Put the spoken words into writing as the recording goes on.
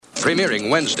Premiering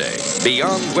Wednesday,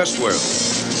 Beyond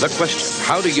Westworld. The question,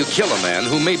 how do you kill a man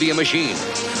who may be a machine?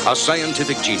 A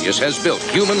scientific genius has built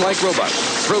human-like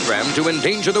robots programmed to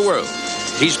endanger the world.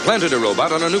 He's planted a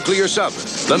robot on a nuclear sub.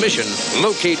 The mission,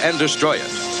 locate and destroy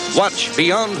it. Watch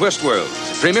Beyond Westworld,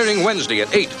 premiering Wednesday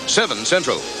at 8, 7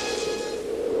 Central.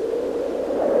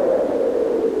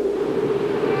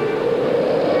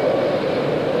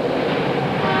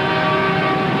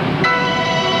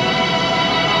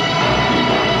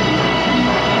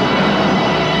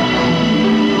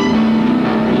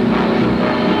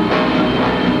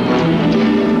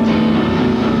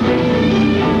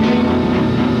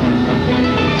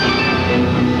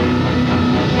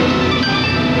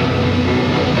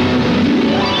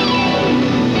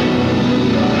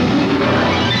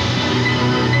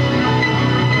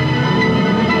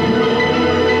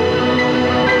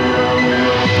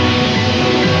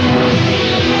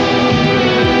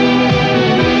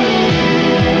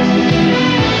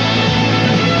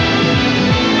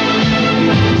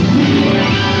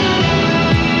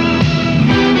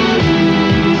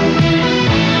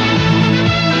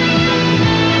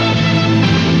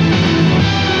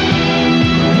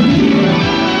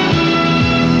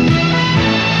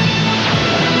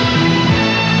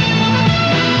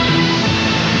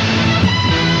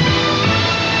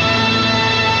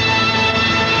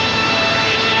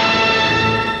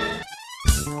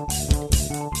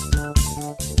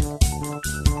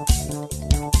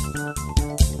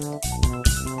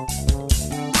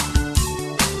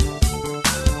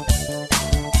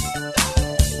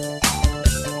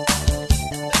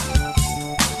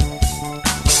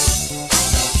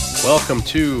 Welcome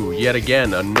to, yet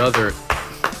again, another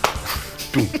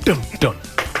dun dun dun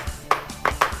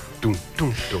dun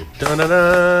dun dun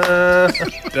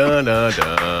dun dun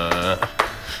dun.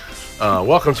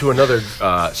 Welcome to another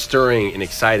stirring and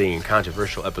exciting and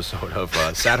controversial episode of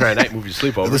Saturday Night Movie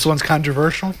Sleepover. This one's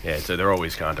controversial? Yeah, they're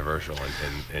always controversial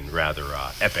and rather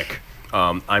epic.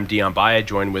 I'm Dion Baya,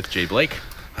 joined with Jay Blake.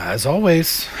 As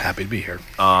always, happy to be here.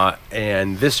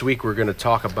 And this week we're going to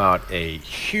talk about a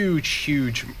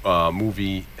huge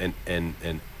movie, and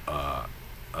I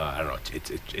don't know,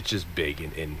 it's just big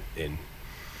in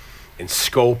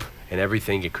scope and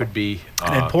everything. It could be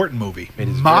an important movie. It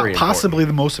is very possibly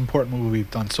important. the most important movie we've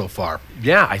done so far.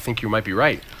 Yeah, I think you might be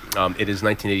right. It is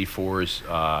 1984's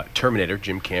Terminator,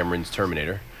 Jim Cameron's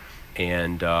Terminator,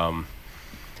 and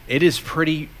it is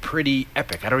pretty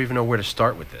epic. I don't even know where to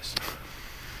start with this.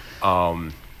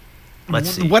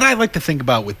 Let's see. What I like to think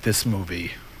about with this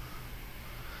movie,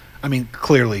 I mean,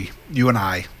 clearly, you and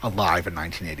I, alive in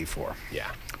 1984. Yeah.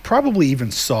 Probably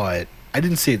even saw it. I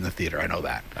didn't see it in the theater, I know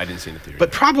that. I didn't see it in the theater.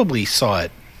 But probably saw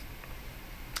it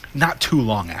not too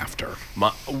long after.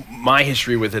 My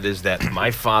history with it is that my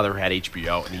father had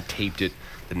HBO, and he taped it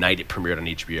the night it premiered on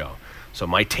HBO. So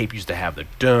my tape used to have the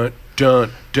dun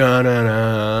dun dun dun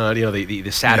dun, you know,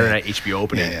 the Saturday Night HBO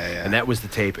opening, and that was the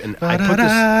tape. And I put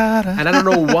this, and I don't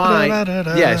know why.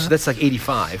 Yeah, so that's like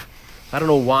 85. I don't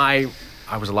know why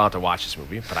I was allowed to watch this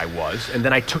movie, but I was. And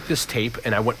then I took this tape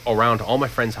and I went around to all my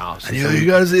friends' house. And you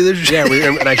gotta see this. Yeah,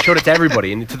 and I showed it to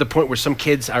everybody, and to the point where some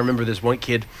kids, I remember this one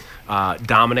kid,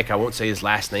 Dominic, I won't say his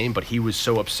last name, but he was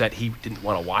so upset he didn't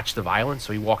want to watch the violence,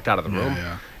 so he walked out of the room.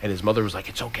 Yeah. And his mother was like,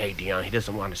 "It's okay, Dion. He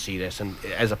doesn't want to see this." And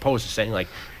as opposed to saying like,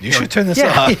 "You should turn this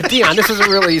off." Yeah, Dion, this isn't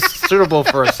really suitable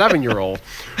for a 7-year-old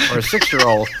or a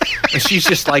 6-year-old. And she's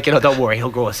just like, "Don't worry,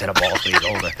 he'll grow a set of balls when he's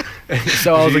older."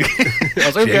 So I was like,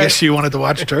 okay. I guess she wanted to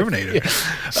watch Terminator. Yeah.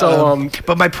 So,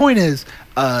 but my point is,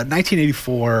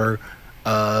 1984,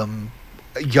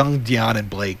 young Dion and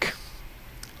Blake.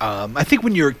 I think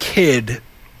when you're a kid,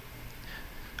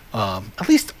 at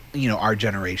least, you know, our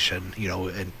generation, you know,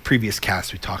 in previous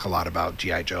casts we talk a lot about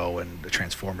G.I. Joe and the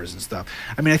Transformers and stuff.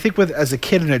 I mean, I think as a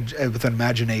kid with an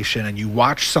imagination, and you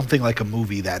watch something like a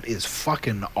movie that is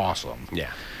fucking awesome,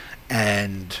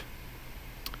 and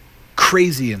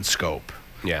crazy in scope,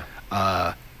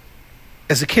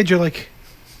 as a kid you're like,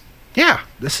 yeah,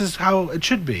 this is how it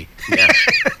should be. Yeah.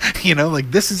 You know, like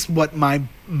this is what my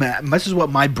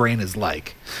brain is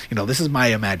like. You know, this is my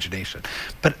imagination.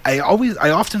 But I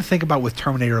often think about with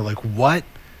Terminator, like, what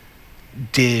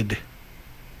did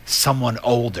someone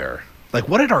older, like,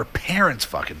 what did our parents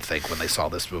fucking think when they saw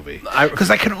this movie?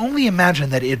 Because I can only imagine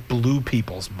that it blew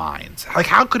people's minds. Like,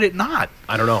 how could it not?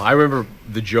 I don't know. I remember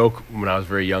the joke when I was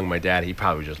very young. My dad, he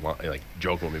probably just like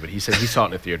joking with me, but he said he saw it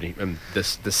in the theater. And the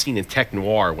scene in Tech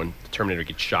Noir when the Terminator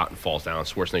gets shot and falls down,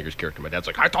 Schwarzenegger's character, my dad's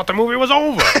like, "I thought the movie was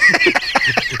over."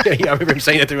 Yeah, I remember him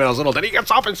saying that to me when I was little. Then he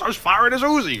gets up and starts firing his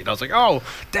Uzi, and I was like, "Oh,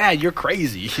 Dad, you're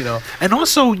crazy," you know. And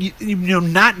also, you know,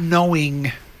 not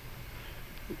knowing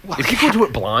If people do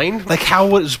it blind, like how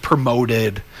it was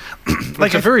promoted.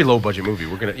 like a very low budget movie.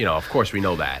 We're gonna, of course, we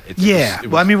know that.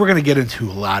 Well, I mean, we're gonna get into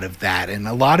a lot of that, and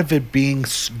a lot of it being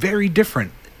very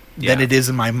different than it is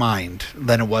in my mind,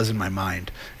 than it was in my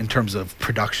mind in terms of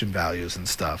production values and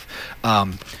stuff.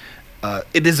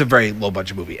 It is a very low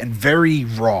budget movie and very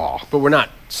raw. But we're not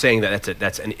saying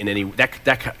that in any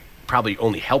that probably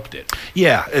only helped it.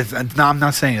 Yeah, no, I'm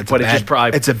not saying it's a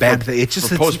bad. It's a bad thing. It's just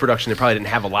for post production. They probably didn't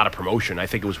have a lot of promotion. I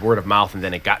think it was word of mouth, and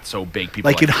then it got so big. People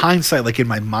in hindsight, like in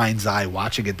my mind's eye,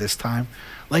 watching it this time,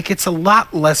 like it's a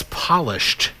lot less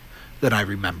polished than I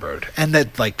remembered, and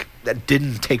that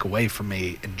didn't take away from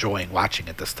me enjoying watching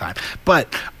it this time.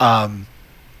 But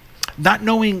not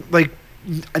knowing,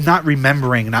 not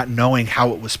remembering, not knowing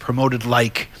how it was promoted,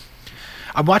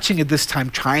 I'm watching it this time,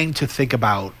 trying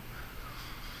to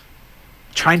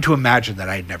imagine that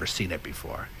I had never seen it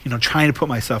before. Trying to put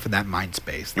myself in that mind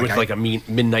space. With a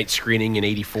midnight screening in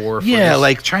 '84.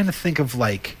 Yeah, trying to think of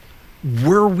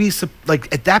were we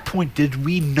at that point, did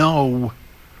we know?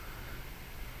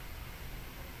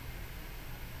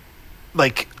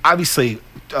 Obviously,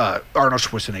 Arnold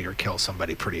Schwarzenegger kills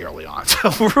somebody pretty early on.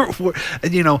 So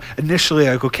we're initially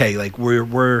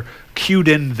we're cued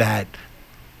in that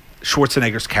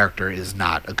Schwarzenegger's character is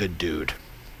not a good dude.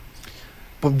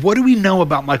 But what do we know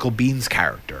about Michael Biehn's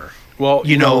character? Well,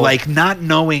 not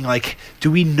knowing, do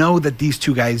we know that these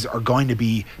two guys are going to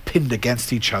be pinned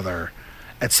against each other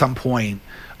at some point?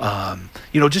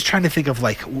 Just trying to think of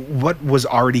what was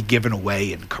already given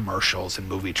away in commercials and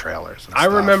movie trailers and I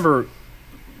stuff. remember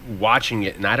watching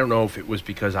it, and I don't know if it was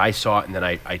because I saw it and then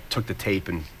I took the tape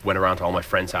and went around to all my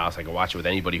friends' house. I could watch it with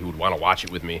anybody who would want to watch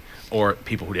it with me, or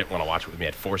people who didn't want to watch it with me.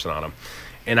 I'd force it on them.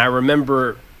 And I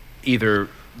remember either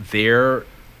their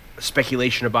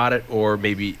speculation about it or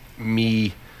maybe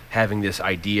me having this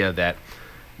idea that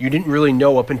you didn't really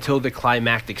know up until the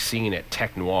climactic scene at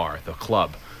Tech Noir, the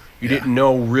club. You didn't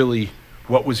know really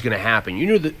what was going to happen. You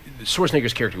knew that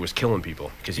Schwarzenegger's character was killing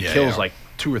people because he kills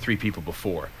 2 or 3 people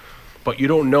before. But you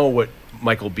don't know what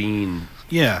Michael Biehn,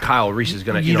 Kyle Reese is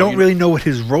going to... You don't really know what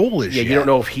his role is yet. You don't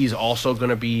know if he's also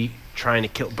going to be trying to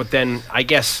kill... But then I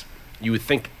guess you would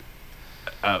think,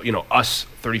 us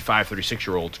 35,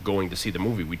 36-year-olds going to see the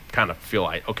movie, we'd kind of feel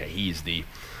like, okay, he's the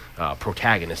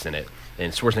protagonist in it,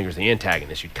 and Schwarzenegger's the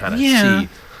antagonist. You'd kind of see...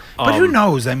 But who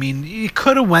knows? I mean, it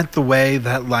could have went the way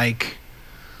that, I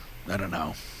don't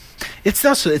know. It's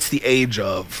the age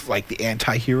of, the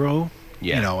anti-hero.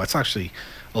 Yeah. It's actually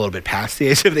a little bit past the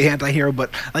age of the anti-hero, but,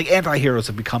 anti-heroes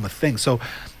have become a thing. So,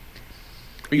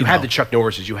 but you had the Chuck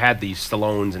Norrises, you had the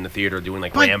Stallones in the theater doing,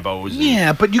 Rambos.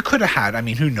 Yeah, but you could have had,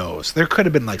 who knows? There could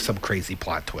have been, some crazy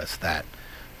plot twist that...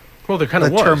 Well, there kind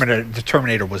of was. The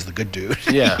Terminator was the good dude.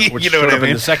 Yeah, which showed up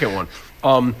in the second one.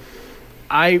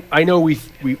 I know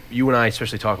you and I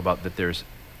especially talk about that there's,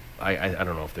 I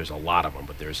don't know if there's a lot of them,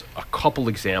 but there's a couple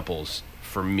examples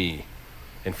for me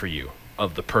and for you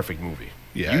of the perfect movie.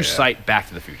 Yeah, you cite Back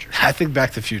to the Future. I think Back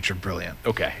to the Future, brilliant.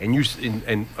 Okay, and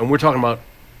we're talking about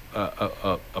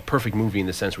a perfect movie in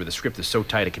the sense where the script is so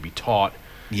tight it can be taught.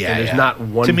 Yeah, and there's not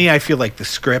one. To me, I feel like the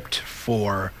script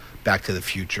for Back to the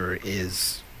Future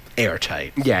is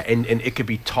airtight. Yeah, and it could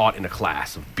be taught in a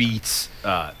class of beats,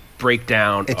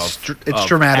 breakdown. Its of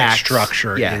dramatic acts.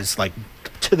 structure is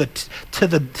to the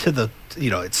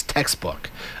it's textbook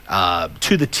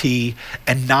to the T,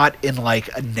 and not in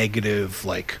a negative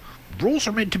rules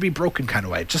are meant to be broken kind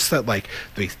of way. Just that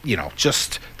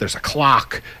just there's a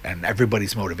clock and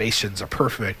everybody's motivations are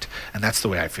perfect, and that's the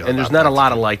way I feel. And there's not a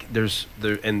lot of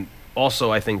and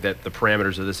also I think that the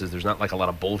parameters of this is there's not a lot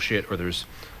of bullshit, or there's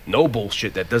no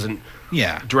bullshit that doesn't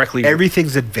directly...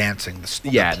 Everything's advancing the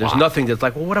plot. There's nothing that's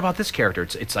well, what about this character?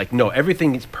 It's no,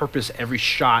 everything is purpose, every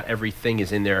shot, everything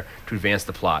is in there to advance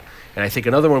the plot. And I think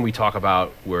another one we talk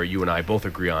about where you and I both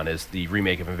agree on is the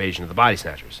remake of Invasion of the Body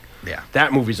Snatchers. Yeah.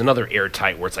 That movie's another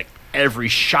airtight where it's every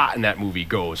shot in that movie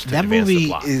goes to advance the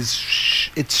plot. That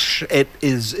movie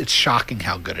it's shocking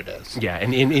how good it is. Yeah,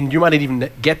 and you might not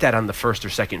even get that on the first or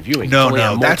second viewing.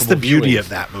 No, that's the beauty of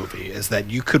that movie, is that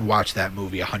you could watch that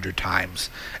movie 100 times,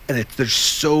 and there's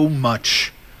so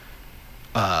much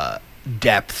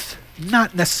depth,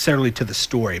 not necessarily to the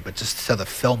story, but just to the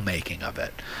filmmaking of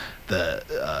it.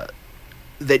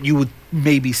 That you would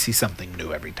maybe see something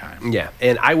new every time. Yeah,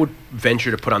 and I would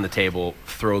venture to put on the table,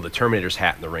 throw the Terminator's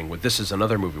hat in the ring. This is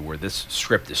another movie where this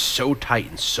script is so tight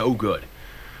and so good.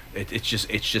 It's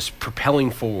just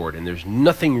propelling forward, and there's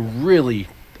nothing really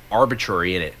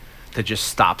arbitrary in it that just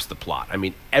stops the plot. I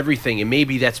mean, everything, and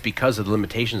maybe that's because of the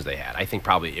limitations they had. I think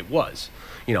probably it was,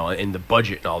 in the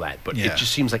budget and all that. But it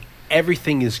just seems like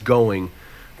everything is going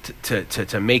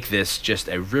to make this just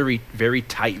a very, very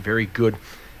tight, very good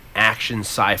action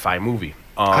sci-fi movie.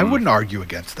 I wouldn't argue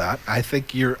against that. I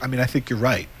think you're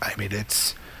right. I mean,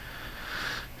 it's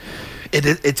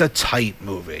a tight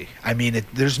movie. I mean,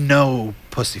 there's no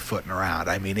pussyfooting around.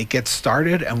 I mean, it gets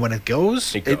started, and when it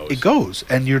goes, it goes,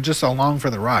 and you're just along for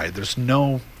the ride. There's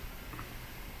no,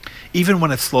 even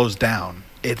when it slows down,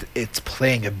 it's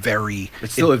playing a very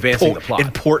advancing the plot.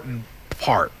 Important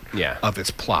part Yeah. of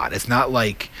its plot. It's not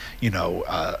like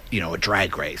a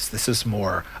drag race. This is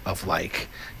more of like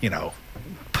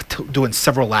doing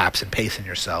several laps and pacing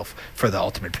yourself for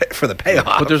the payoff.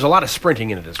 But there's a lot of sprinting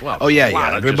in it as well. Oh yeah, There's a lot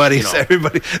of everybody just,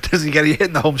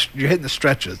 you're hitting the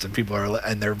stretches, and people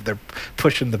are they're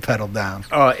pushing the pedal down.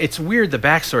 It's weird, the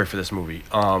backstory for this movie.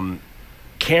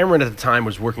 Cameron at the time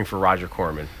was working for Roger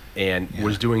Corman and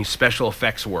was doing special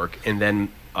effects work, and then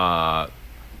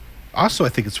also I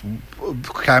think it's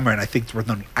Cameron. I think it's worth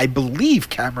noting. I believe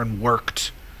Cameron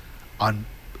worked on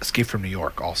Escape from New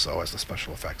York also as the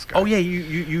special effects guy. Oh yeah,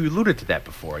 you alluded to that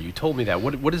before. You told me that.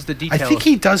 What is the details? I think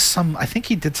he does some. I think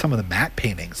he did some of the matte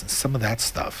paintings and some of that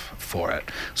stuff for it.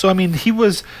 So I mean, he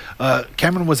was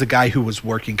Cameron was a guy who was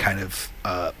working kind of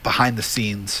behind the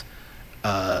scenes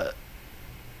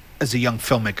as a young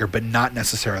filmmaker, but not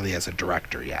necessarily as a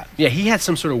director yet. Yeah, he had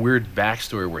some sort of weird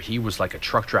backstory where he was like a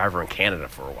truck driver in Canada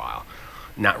for a while,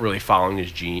 not really following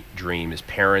his dream. His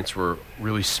parents were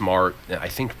really smart. I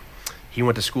think he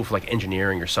went to school for like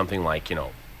engineering or something like,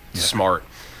 smart.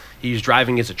 He was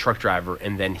driving as a truck driver,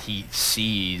 and then he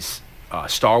sees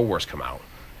Star Wars come out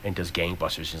and does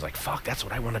gangbusters. He's like, fuck, that's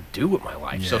what I want to do with my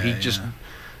life. So he just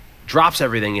drops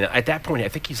everything. And at that point, I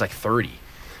think he's like 30.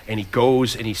 And he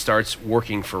goes and he starts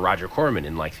working for Roger Corman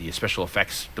in like the special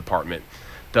effects department,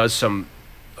 does some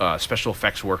special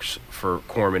effects works for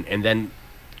Corman. And then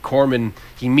Corman,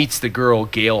 he meets the girl,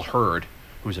 Gail Hurd,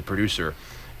 who's a producer.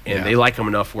 And they like him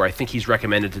enough where I think he's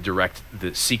recommended to direct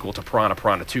the sequel to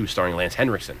Piranha 2, starring Lance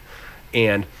Henriksen.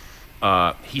 And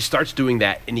he starts doing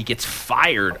that, and he gets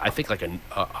fired, I think, like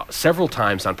several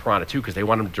times on Piranha 2 because they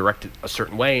want him to direct it a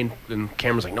certain way. And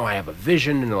Cameron's like, no, I have a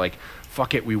vision. And they're like,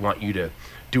 fuck it, we want you to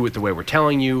do it the way we're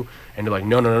telling you. And they're like,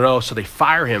 no. So they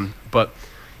fire him, but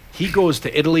he goes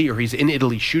to Italy, or he's in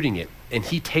Italy shooting it, and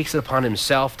he takes it upon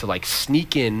himself to like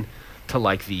sneak in to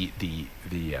like the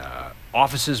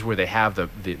offices where they have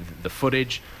the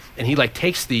footage, and he like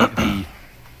takes the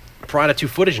Piranha 2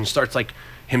 footage and starts like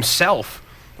himself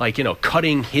like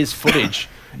cutting his footage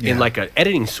in like an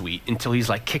editing suite until he's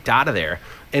like kicked out of there.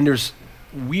 And there's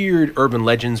weird urban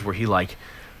legends where he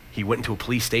went into a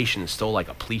police station and stole like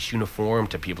a police uniform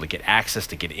to be able to get access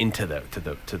to get into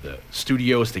the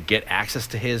studios to get access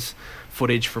to his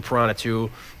footage for Piranha 2.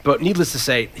 But needless to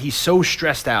say, he's so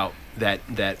stressed out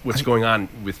that what's going on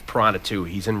with Piranha 2.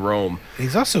 He's in Rome.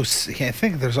 He's also, I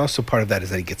think there's also part of that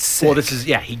is that he gets sick. Well,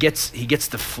 he gets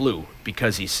the flu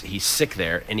because he's sick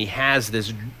there, and he has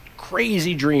this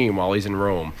crazy dream while he's in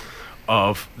Rome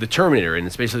of the Terminator, and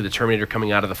it's basically the Terminator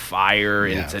coming out of the fire,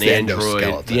 and it's an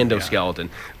android, the endoskeleton,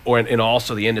 and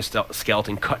also the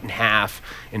endoskeleton cut in half,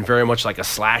 and very much like a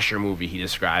slasher movie, he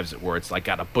describes it, where it's like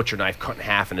got a butcher knife cut in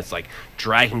half, and it's like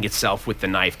dragging itself with the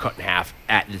knife cut in half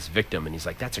at its victim, and he's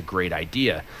like, that's a great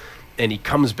idea. And he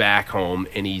comes back home,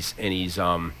 and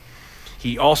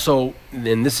he also,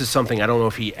 and this is something I don't know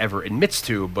if he ever admits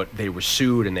to, but they were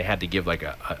sued and they had to give like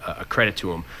a credit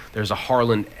to him. There's a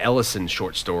Harlan Ellison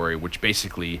short story, which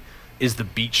basically is the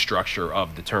beat structure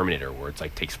of the Terminator, where it's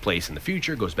like takes place in the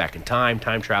future, goes back in time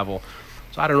travel.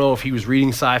 So I don't know if he was reading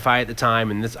sci-fi at the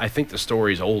time, and I think the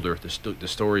story is older. The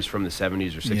story's from the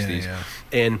 70s or 60s.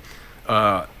 And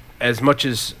as much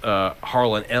as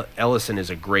Harlan Ellison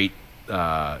is a great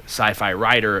sci-fi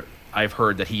writer, I've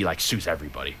heard that he like sues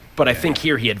everybody. But I think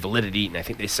here he had validity, and I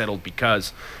think they settled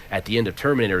because at the end of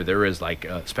Terminator there is like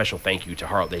a special thank you to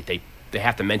Harlan. They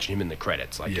have to mention him in the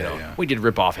credits. Like we did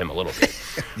rip off him a little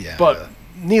bit. But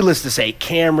needless to say,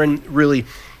 Cameron really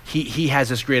he has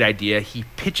this great idea. He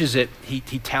pitches it. He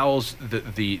tells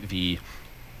the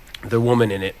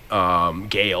woman in it,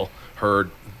 Gail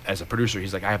Hurd, as a producer.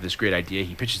 He's like, I have this great idea.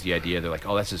 He pitches the idea. They're like,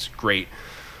 oh, this is great.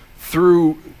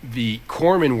 Through the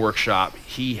Corman workshop,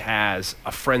 he has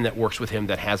a friend that works with him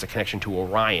that has a connection to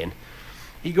Orion.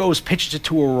 He goes, pitches it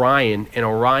to Orion, and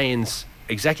Orion's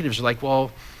executives are like,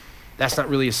 well, that's not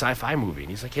really a sci-fi movie. And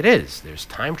he's like, it is. There's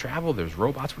time travel, there's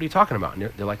robots. What are you talking about?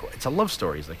 And they're like, well, it's a love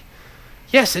story. He's like,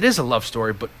 yes, it is a love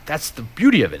story, but that's the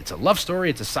beauty of it. It's a love story,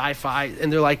 it's a sci-fi.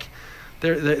 And they're like,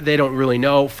 they don't really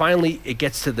know. Finally, it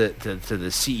gets to the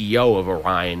CEO of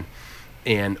Orion,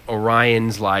 and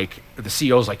Orion's like, the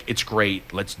CEO's like, it's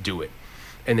great, let's do it.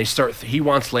 and he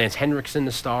wants Lance Henriksen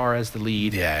to star as the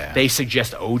lead. Yeah. They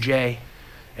suggest OJ.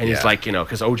 And he's Yeah. like,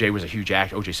 because OJ was a huge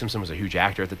actor. OJ Simpson was a huge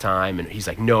actor at the time, and he's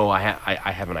like, no, I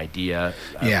have an idea.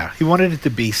 Yeah, he wanted it to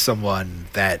be someone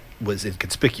that was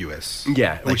inconspicuous.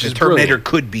 Yeah, like which the is Terminator brilliant.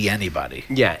 could be anybody.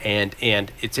 Yeah,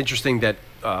 and it's interesting that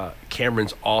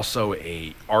Cameron's also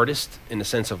a artist in the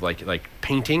sense of like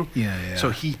painting. Yeah. So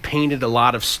he painted a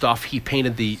lot of stuff. He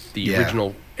painted the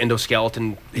original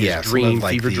endoskeleton, his some dream, of,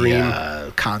 like, fever the,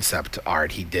 dream. Concept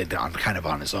art he did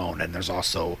on his own, and there's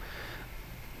also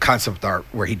concept art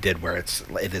where it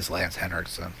is Lance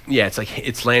Henriksen. Yeah,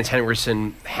 it's Lance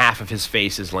Henriksen. Half of his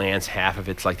face is Lance, half of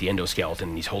it's like the endoskeleton,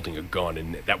 and he's holding a gun,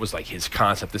 and that was like his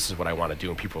concept. This is what I want to do,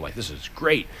 and people are like, this is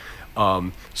great.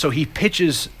 So he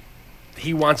pitches.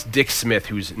 He wants Dick Smith,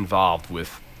 who's involved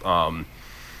with Roger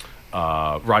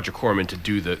Corman, to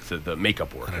do the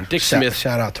makeup work. And Dick Smith.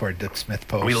 Shout out to our Dick Smith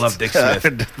post. We love Dick Smith.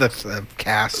 the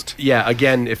cast. Yeah,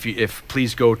 again, if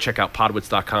please go check out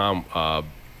podwits.com.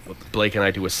 Blake and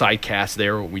I do a side cast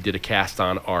there. We did a cast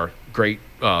on our great,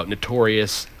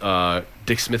 notorious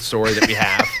Dick Smith story that we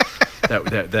have.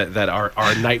 that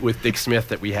our night with Dick Smith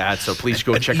that we had. So please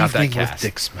go check out that Evening cast. with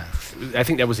Dick Smith. I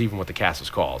think that was even what the cast was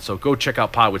called. So go check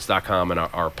out podwits.com and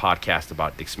our podcast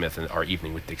about Dick Smith and our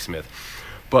evening with Dick Smith.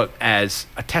 But as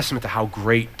a testament to how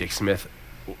great Dick Smith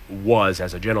was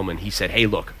as a gentleman, he said, hey,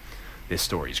 look, this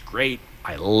story is great.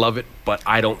 I love it, but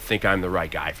I don't think I'm the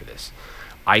right guy for this.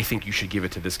 I think you should give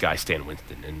it to this guy, Stan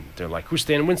Winston. And they're like, who's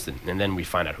Stan Winston? And then we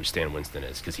find out who Stan Winston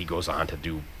is, because he goes on to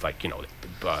do,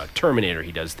 Terminator.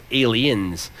 He does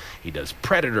Aliens. He does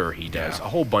Predator. He does a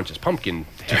whole bunch of Pumpkin.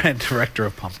 Director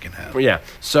of Pumpkinhead. Yeah.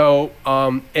 So,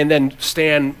 and then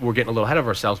Stan, we're getting a little ahead of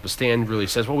ourselves, but Stan really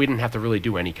says, well, we didn't have to really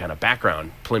do any kind of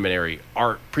background preliminary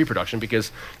art pre-production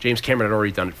because James Cameron had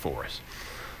already done it for us.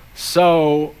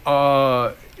 So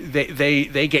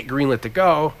they get greenlit to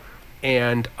go,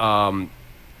 and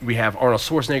we have Arnold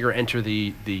Schwarzenegger enter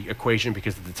the equation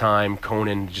because at the time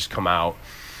Conan had just come out,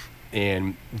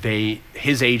 and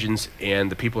his agents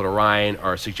and the people at Orion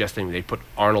are suggesting they put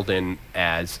Arnold in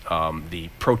as the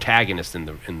protagonist in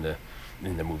the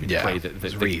movie. Yeah, to play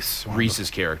Reese. Reese's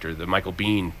character, the Michael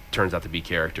Biehn turns out to be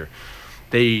character.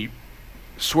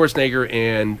 Schwarzenegger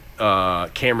and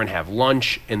Cameron have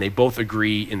lunch, and they both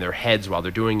agree in their heads while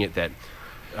they're doing it that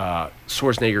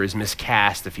Schwarzenegger is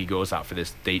miscast if he goes out for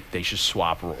this. They should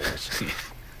swap roles.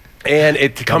 And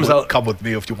it comes out. Come with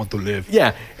me if you want to live.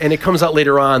 Yeah, and it comes out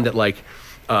later on that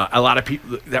a lot of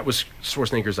people, that was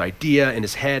Schwarzenegger's idea in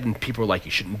his head, and people were like,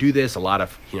 you shouldn't do this. A lot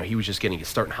of, he was just getting a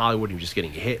start in Hollywood. He was just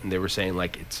getting a hit, and they were saying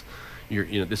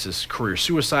this is career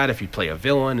suicide if you play a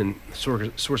villain. And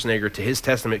Schwarzenegger, to his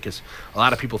testament, because a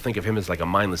lot of people think of him as like a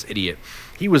mindless idiot,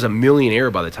 he was a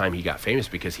millionaire by the time he got famous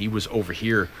because he was over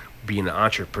here being an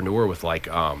entrepreneur with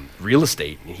real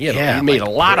estate. And he made a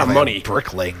lot of money.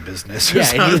 Bricklaying business. Yeah,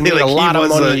 and he made a lot of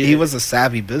money. He was a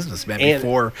savvy businessman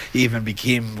before he even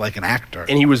became like an actor.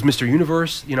 And he was Mr.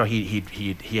 Universe.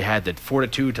 He had the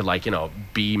fortitude to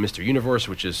be Mr. Universe,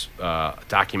 which is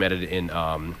documented in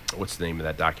what's the name of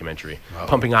that documentary?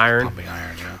 Pumping Iron. Pumping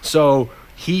Iron, yeah. So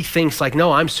he thinks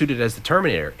no, I'm suited as the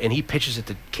Terminator, and he pitches it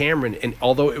to Cameron. And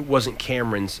although it wasn't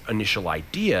Cameron's initial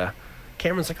idea,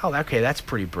 Cameron's like, oh, okay, that's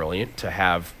pretty brilliant to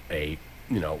have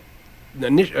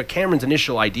Cameron's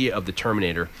initial idea of the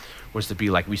Terminator was to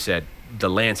be, like we said, the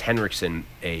Lance Henriksen,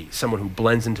 someone who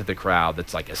blends into the crowd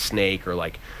that's like a snake, or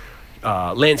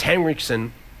Lance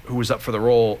Henriksen, who was up for the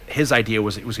role, his idea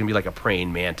was it was going to be like a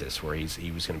praying mantis, where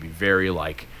he was going to be very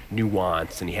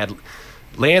nuanced, and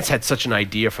Lance had such an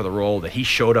idea for the role that he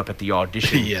showed up at the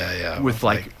audition with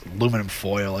aluminum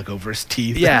foil over his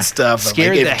teeth and stuff.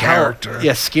 Scared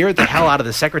the hell out of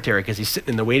the secretary because he's sitting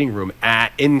in the waiting room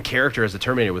in character as the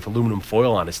Terminator with aluminum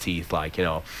foil on his teeth,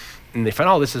 and they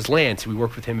found, this is Lance. We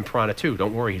worked with him in Piranha 2.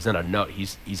 Don't worry, he's not a nut.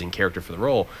 He's in character for the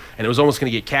role, and it was almost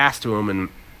going to get cast to him, and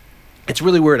it's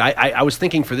really weird. I was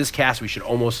thinking for this cast we should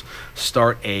almost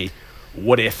start a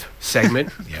what if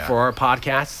segment for our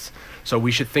podcasts. So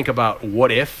we should think about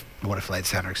what if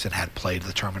Lance Henriksen had played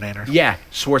the Terminator? Yeah,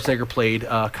 Schwarzenegger played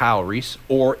Kyle Reese,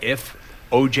 or if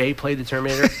OJ played the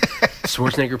Terminator,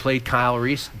 Schwarzenegger played Kyle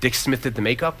Reese, Dick Smith did the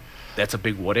makeup. That's a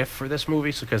big what if for this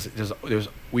movie, because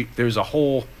there's a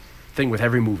whole thing with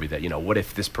every movie that what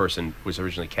if this person was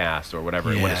originally cast or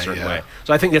whatever, it went a certain way.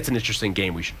 So I think that's an interesting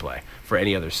game we should play for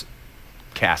any other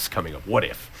casts coming up. What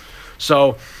if?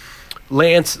 So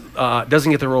Lance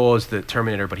doesn't get the role as the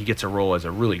Terminator, but he gets a role as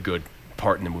a really good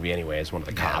part in the movie anyway, as one of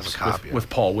the cops with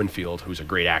Paul Winfield, who's a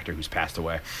great actor who's passed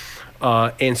away.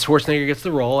 And Schwarzenegger gets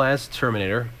the role as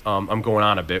Terminator. I'm going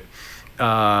on a bit.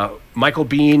 Michael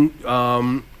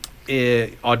Biehn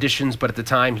auditions, but at the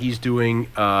time he's doing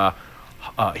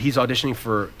he's auditioning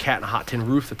for Cat in a Hot Tin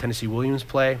Roof, the Tennessee Williams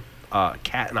play,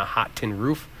 Cat in a Hot Tin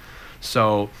Roof.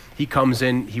 So he comes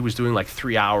in. He was doing like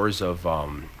 3 hours of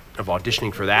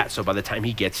auditioning for that. So by the time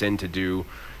he gets in to do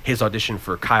his audition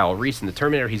for Kyle Reese in The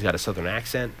Terminator, he's got a Southern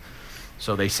accent.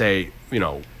 So they say,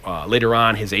 later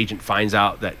on, his agent finds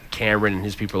out that Cameron and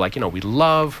his people are like, we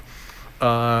love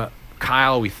Kyle,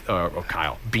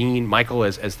 Bean, Michael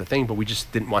as the thing, but we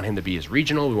just didn't want him to be as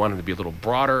regional. We wanted him to be a little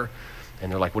broader.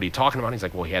 And they're like, "What are you talking about?" And he's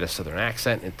like, "Well, he had a Southern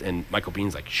accent." And Michael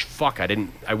Bean's like, "Fuck, I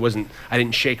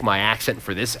didn't shake my accent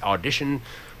for this audition."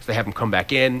 So they have him come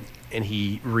back in, and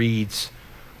he reads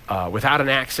without an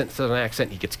accent, Southern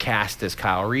accent. He gets cast as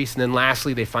Kyle Reese. And then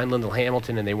lastly, they find Lyndall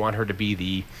Hamilton, and they want her to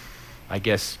be I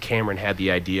guess Cameron had the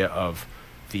idea of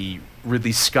the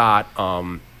Ridley Scott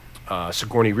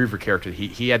Sigourney Weaver character.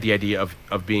 He had the idea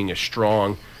of being a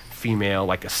strong female,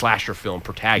 like a slasher film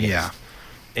protagonist. Yeah.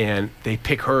 And they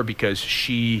pick her because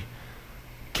she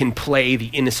can play the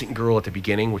innocent girl at the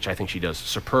beginning, which I think she does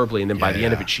superbly. And then by the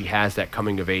end of it, she has that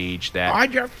coming of age that...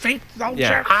 On your feet, soldier!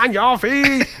 Yeah, on your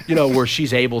feet! Where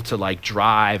she's able to,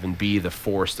 drive and be the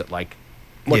force that, much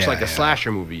like a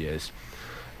slasher movie is.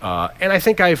 And I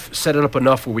think I've set it up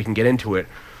enough where we can get into it.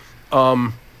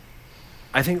 I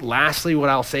think lastly, what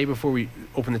I'll say before we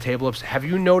open the table ups, have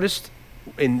you noticed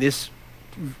in this...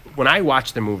 When I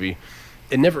watched the movie...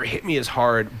 It never hit me as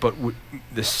hard, but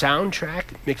the soundtrack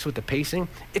mixed with the pacing,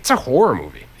 it's a horror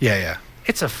movie. Yeah.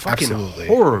 It's a fucking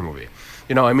horror movie.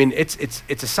 It's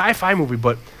a sci-fi movie,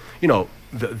 but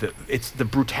it's the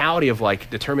brutality of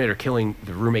the Terminator killing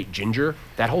the roommate Ginger.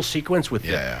 That whole sequence with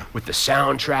the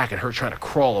soundtrack and her trying to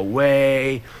crawl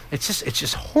away. It's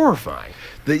just horrifying.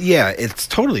 It's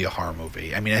totally a horror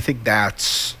movie. I mean, I think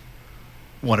that's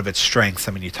one of its strengths.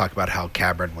 I mean, you talk about how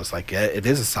Cameron was like, it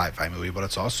is a sci-fi movie, but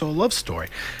it's also a love story,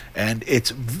 and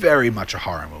it's very much a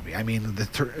horror movie. I mean,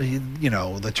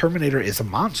 the Terminator is a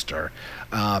monster,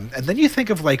 and then you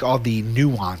think of all the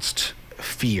nuanced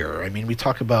fear. I mean, we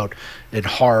talk about in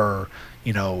horror,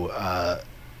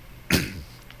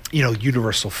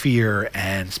 universal fear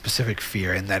and specific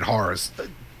fear, and that horror is,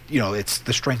 it's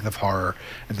the strength of horror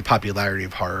and the popularity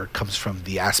of horror comes from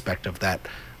the aspect of that,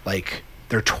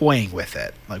 they're toying with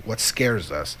it, what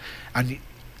scares us. And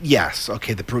yes,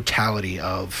 okay, the brutality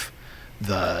of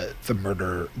the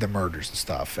murders and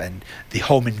stuff, and the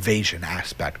home invasion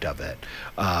aspect of it,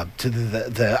 to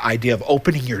the idea of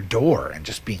opening your door and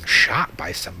just being shot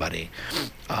by somebody,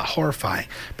 horrifying.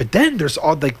 But then there's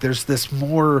there's this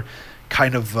more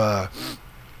kind of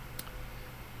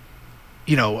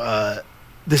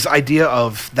this idea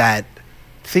of that.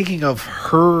 Thinking of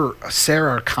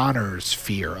Sarah Connor's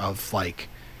fear of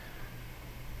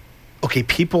okay,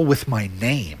 people with my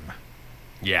name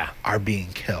are being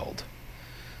killed.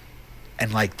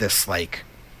 And this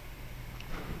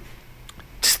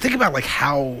just think about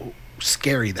how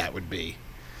scary that would be.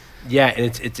 Yeah, and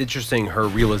it's interesting her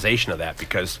realization of that,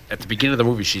 because at the beginning of the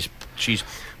movie she's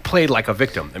played like a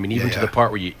victim. I mean, even to the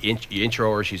part where you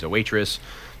intro her, she's a waitress.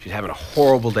 She's having a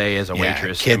horrible day as a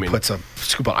waitress. Kid puts a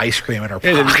scoop of ice cream in her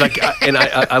pocket. And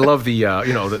I love the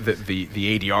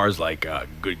the ADR's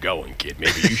good going, kid.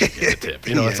 Maybe you should get the tip.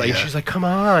 She's like, come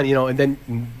on, and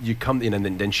then you come in,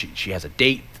 and then she has a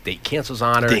date. The date cancels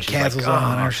on her.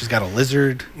 On her. She's got a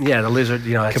lizard. Yeah, the lizard.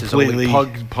 That's completely his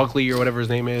only Pugly or whatever his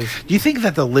name is. Do you think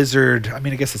that the lizard? I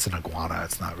mean, I guess it's an iguana.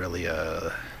 It's not really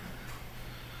a.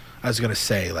 I was gonna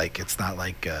say it's not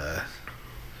like a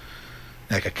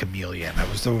chameleon.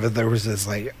 There was this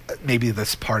maybe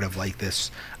this part of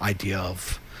this idea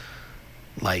of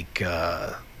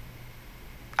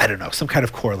I don't know, some kind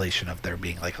of correlation of there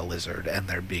being a lizard and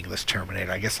there being this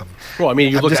Terminator. I guess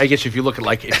I guess if you look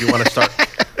at if you want to start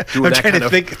doing I'm that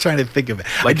trying to think of it.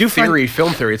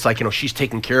 Film theory. It's she's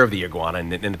taking care of the iguana,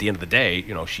 and then at the end of the day,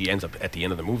 she ends up at the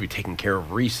end of the movie taking care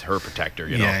of Reese, her protector.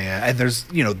 Yeah. And there's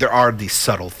there are these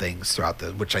subtle things throughout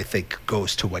which I think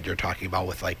goes to what you're talking about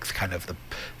with kind of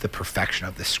the perfection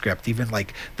of the script. Even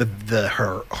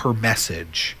her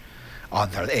message on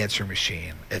the answer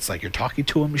machine. It's you're talking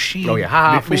to a machine. Oh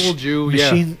yeah, fooled you.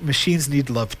 Machines need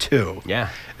love too. Yeah,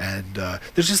 and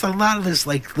there's just a lot of this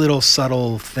little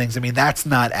subtle things. I mean, that's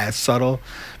not as subtle,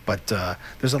 but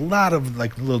there's a lot of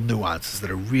little nuances that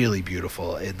are really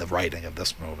beautiful in the writing of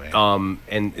this movie.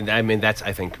 And I mean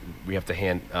I think we have to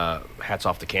hand hats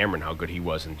off to Cameron, how good he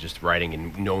was in just writing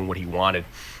and knowing what he wanted.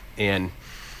 And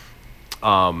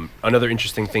another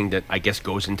interesting thing that I guess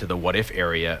goes into the what if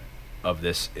area of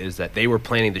this is that they were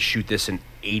planning to shoot this in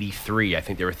 83. I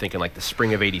think they were thinking the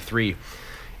spring of 83.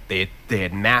 They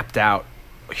had mapped out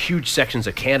huge sections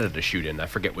of Canada to shoot in. I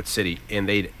forget what city, and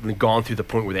they'd gone through the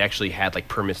point where they actually had like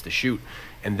permits to shoot.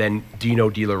 And then Dino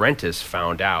De Laurentiis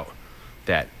found out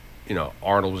that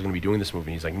Arnold was going to be doing this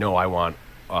movie. He's like, no, I want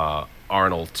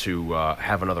Arnold to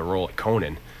have another role at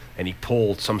Conan. And he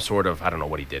pulled some sort of, I don't know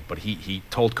what he did, but he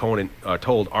told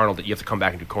told Arnold that you have to come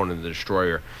back and do Conan the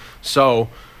Destroyer. So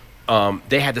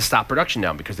they had to stop production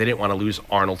down because they didn't want to lose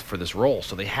Arnold for this role.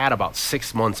 So they had about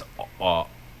 6 months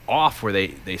off where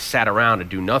they sat around and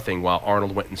do nothing while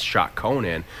Arnold went and shot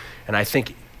Conan. And I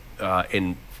think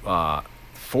in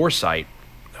foresight,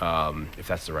 if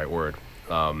that's the right word,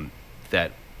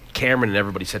 that Cameron and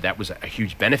everybody said that was a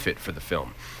huge benefit for the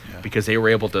film, because they were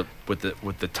able to, with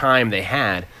the time they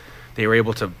had, they were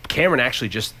able to. Cameron actually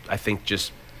just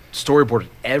storyboarded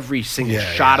every single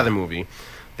shot of the movie.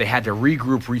 They had to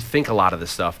regroup, rethink a lot of the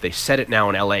stuff. They set it now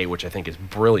in L.A., which I think is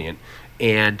brilliant,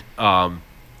 and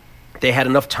they had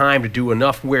enough time to do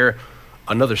enough where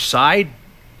another side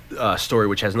story,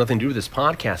 which has nothing to do with this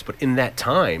podcast, but in that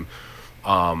time.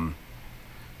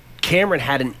 Cameron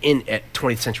had an in at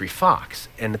 20th Century Fox,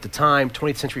 and at the time,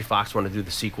 20th Century Fox wanted to do the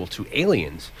sequel to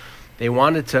Aliens. They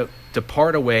wanted to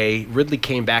part away. Ridley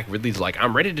came back. Ridley's like,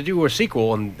 I'm ready to do a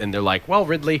sequel, and they're like, well,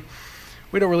 Ridley,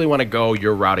 we don't really want to go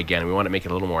your route again. We want to make it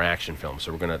a little more action film,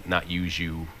 so we're going to not use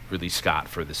you, Ridley Scott,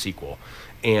 for the sequel.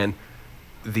 And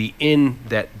the in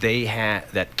that they had,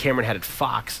 that Cameron had at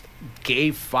Fox,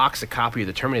 gave Fox a copy of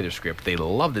the Terminator script. They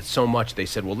loved it so much, they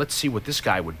said, well, let's see what this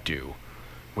guy would do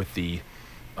with the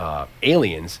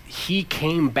Aliens. He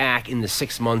came back in the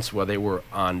 6 months while they were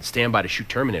on standby to shoot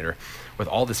Terminator with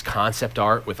all this concept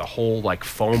art, with a whole like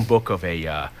phone book of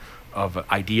an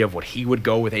idea of what he would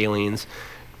go with Aliens,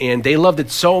 and they loved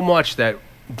it so much that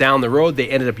down the road they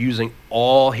ended up using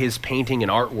all his painting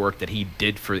and artwork that he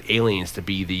did for Aliens to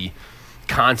be the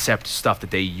concept stuff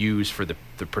that they use for the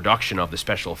production of the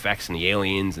special effects and the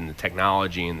aliens and the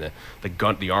technology and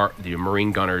the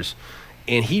Marine gunners.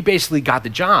 And he basically got the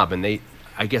job, and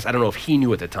I guess, I don't know if he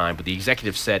knew at the time, but the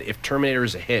executive said, if Terminator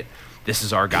is a hit, this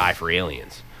is our guy for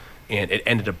Aliens. And it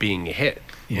ended up being a hit,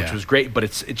 which was great. But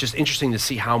it's just interesting to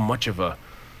see how much of a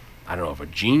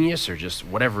genius or just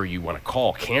whatever you want to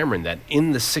call Cameron, that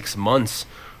in the 6 months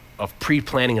of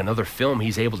pre-planning another film,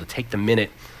 he's able to take the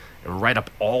minute and write up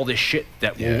all this shit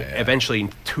that will eventually,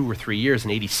 in 2 or 3 years,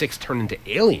 in '86, turn into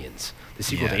Aliens, the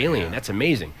sequel to Alien. That's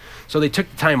amazing. So they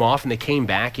took the time off, and they came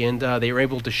back, and they were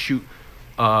able to shoot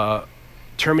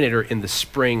Terminator in the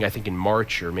spring, I think in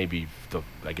March, or maybe the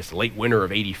late winter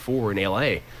of '84 in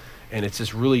L.A., and it's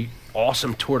this really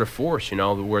awesome tour de force,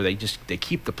 where they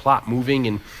keep the plot moving,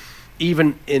 and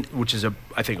even which is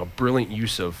I think a brilliant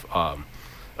use of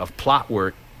plot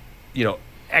work.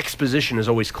 Exposition is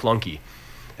always clunky,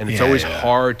 and it's always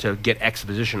hard to get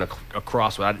exposition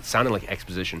across without it sounding like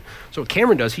exposition. So what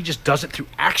Cameron does, he just does it through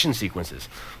action sequences.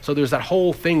 So there's that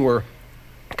whole thing where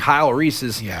Kyle Reese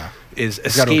is escaping.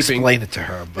 Got to explain it to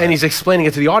her, and he's explaining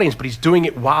it to the audience, but he's doing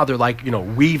it while they're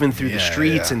weaving through the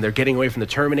streets and they're getting away from the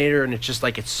Terminator, and it's just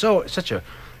like it's such a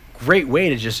great way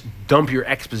to just dump your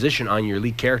exposition on your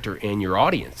lead character and your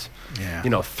audience.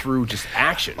 Through just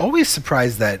action. Always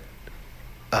surprised that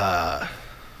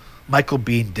Michael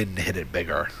Biehn didn't hit it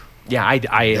bigger. Yeah,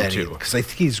 I am too, because I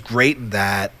think he's great in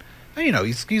that.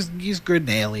 He's good in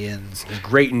Aliens. He's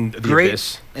great in the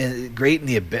Abyss. Great in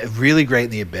the Abyss. Really great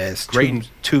in the Abyss. Great in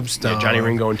Tombstone. Yeah, Johnny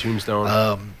Ringo in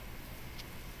Tombstone.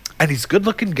 And he's a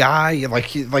good-looking guy.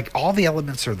 Like all the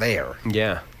elements are there.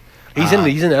 Yeah, he's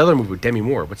in another movie with Demi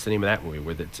Moore. What's the name of that movie?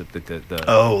 Where it's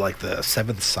like the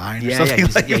Seventh Sign. Or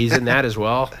something he's in that as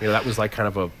well. That was like kind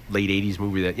of a late '80s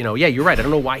movie. That you're right. I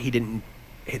don't know why he didn't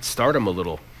hit stardom a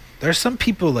little. There's some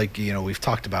people we've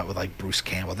talked about with Bruce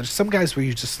Campbell. There's some guys where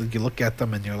you look at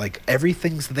them and you're like,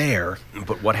 everything's there,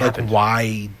 but what happened?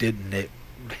 Why didn't it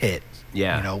hit?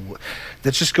 Yeah,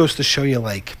 that just goes to show you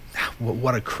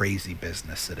what a crazy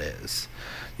business it is.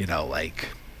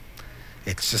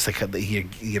 It's just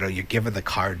you're given the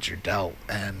cards you're dealt,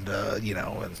 and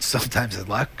and sometimes in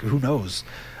luck, who knows?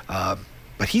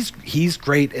 But he's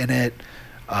great in it.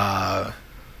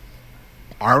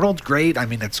 Arnold, great. I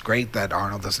mean, it's great that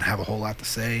Arnold doesn't have a whole lot to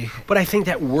say. But I think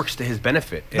that works to his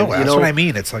benefit. No, that's what I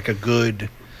mean. It's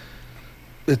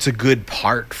it's a good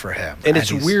part for him. And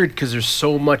it's weird because there's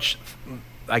so much,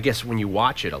 I guess when you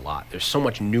watch it a lot, there's so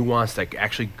much nuance that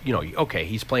actually, okay,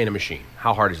 he's playing a machine.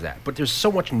 How hard is that? But there's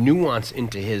so much nuance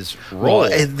into his role.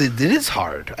 Well, it is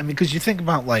hard. I mean, because you think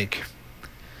about,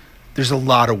 there's a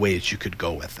lot of ways you could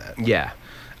go with it. Yeah.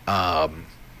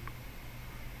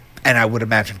 And I would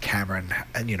imagine Cameron,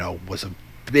 was a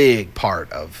big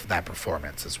part of that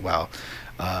performance as well.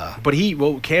 But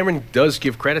Cameron does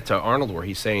give credit to Arnold, where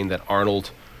he's saying that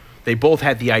Arnold, they both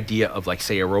had the idea of, like,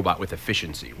 say, a robot with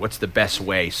efficiency. What's the best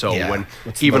way? So Yeah. when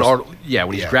What's the even most- Arnold,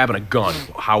 when he's yeah. grabbing a gun,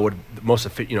 how would the most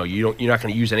you're not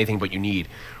going to use anything but you need.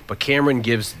 But Cameron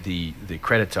gives the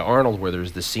credit to Arnold, where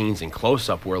there's the scenes in close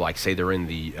up where, like, say they're in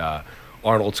the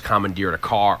Arnold's commandeered a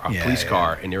police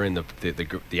car, and they're in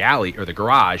the alley or the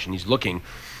garage, and he's looking,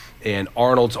 and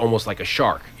Arnold's almost like a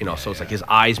shark, so it's like his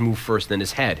eyes move first, then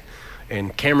his head.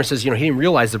 And Cameron says, he didn't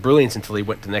realize the brilliance until he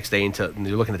went the next day and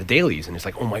they're looking at the dailies, and it's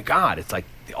like, oh my God, it's like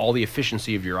all the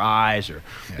efficiency of your eyes,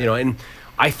 and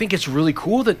I think it's really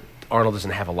cool that Arnold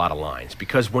doesn't have a lot of lines,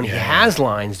 because when he has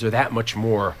lines, they're that much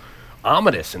more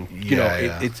ominous, and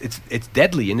it's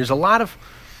deadly. And there's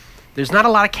not a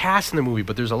lot of cast in the movie,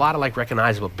 but there's a lot of, like,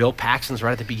 recognizable. Bill Paxton's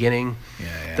right at the beginning.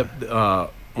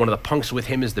 One of the punks with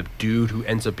him is the dude who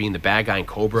ends up being the bad guy in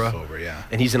Cobra.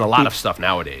 And he's in a lot of stuff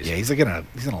nowadays. Yeah, he's in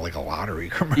a lottery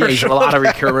commercial. Yeah, he's in a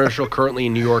lottery commercial currently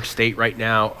in New York State right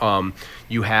now.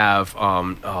 You have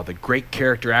the great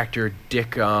character actor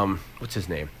Dick, what's his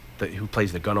name? Who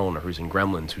plays the gun owner, who's in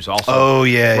Gremlins, who's also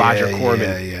Roger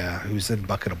Corman. Who's in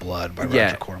Bucket of Blood by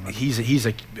Roger Corman.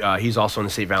 He's also in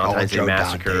the St. Valentine's Day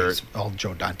Massacre. All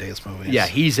Joe Dante's movies. Yeah,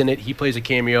 he's in it. He plays a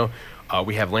cameo.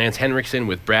 We have Lance Henriksen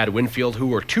with Brad Winfield,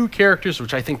 who are two characters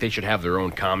which I think they should have their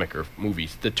own comic or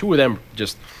movies. The two of them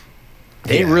just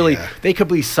they could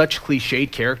be such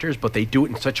cliched characters, but they do it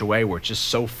in such a way where it's just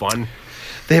so fun.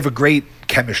 They have a great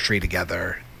chemistry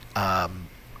together.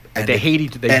 And they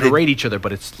berate each other,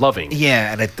 but it's loving.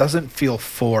 Yeah, and it doesn't feel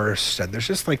forced. And there's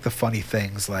just, like, the funny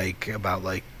things, like, about,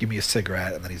 like, give me a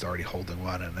cigarette, and then he's already holding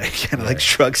one, and he kind of like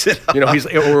shrugs it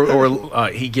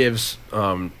off. He gives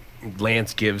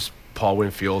Lance gives Paul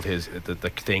Winfield the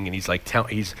thing, and he's like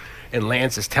and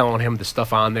Lance is telling him the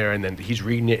stuff on there, and then he's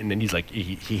reading it, and then he's like,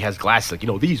 he has glasses, like,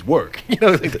 these work,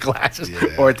 like the glasses.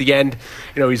 Or at the end,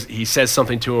 he says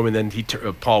something to him, and then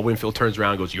Paul Winfield turns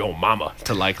around and goes, "Yo, mama,"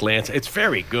 to, like, Lance. It's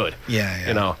very good.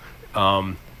 But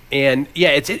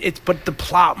the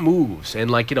plot moves,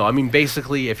 and, like,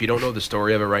 basically, if you don't know the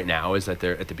story of it right now, is that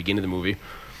they're at the beginning of the movie.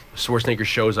 Schwarzenegger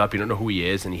shows up, you don't know who he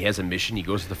is, and he has a mission. He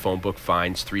goes to the phone book,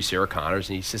 finds 3 Sarah Connors,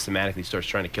 and he systematically starts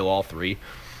trying to kill all 3.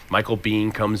 Michael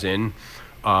Biehn comes in.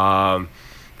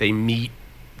 They meet.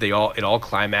 It all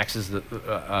climaxes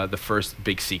the first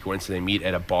big sequence. They meet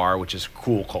at a bar, which is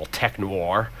cool, called Tech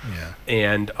Noir.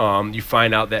 And you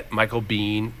find out that Michael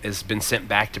Biehn has been sent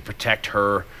back to protect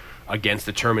her against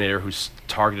the Terminator, who's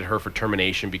targeted her for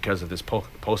termination because of this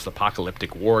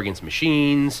post-apocalyptic war against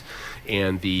machines,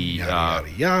 and the yada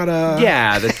yada.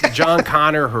 Yeah, that John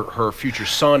Connor, her future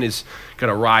son, is going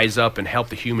to rise up and help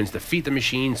the humans defeat the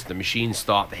machines. The machines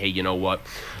thought that, hey, you know what?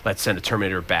 Let's send a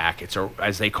Terminator back. It's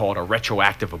as they call it, a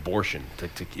retroactive abortion.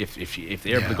 If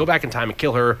they're able to go back in time and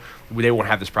kill her, they won't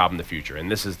have this problem in the future. And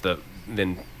this is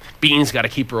then Bean's got to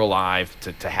keep her alive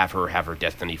to have her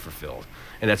destiny fulfilled.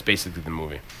 And that's basically the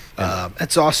movie.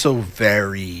 It's also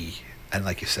very, and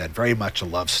like you said, very much a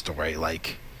love story.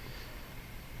 Like,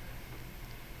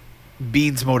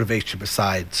 Bean's motivation,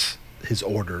 besides his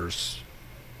orders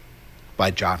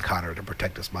by John Connor to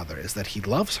protect his mother, is that he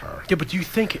loves her. Yeah, but do you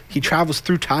think he travels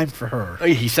through time for her?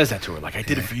 He says that to her, like, "I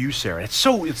did it for you, Sarah." It's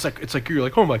like you're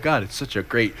like, "Oh my God, it's such a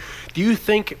great." Do you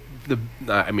think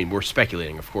we're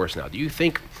speculating, of course, now. Do you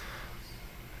think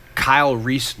Kyle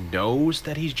Reese knows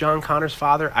that he's John Connor's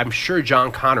father? I'm sure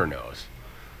John Connor knows.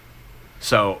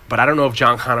 So, but I don't know if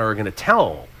John Connor are going to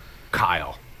tell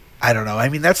Kyle. I don't know. I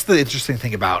mean, that's the interesting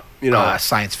thing about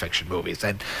science fiction movies.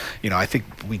 And, I think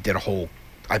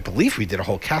I believe we did a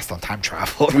whole cast on time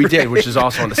travel. We did, which is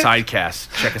also on the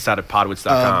sidecast. Check us out at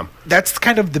podwits.com. That's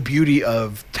kind of the beauty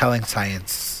of telling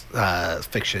science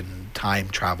fiction time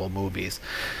travel movies,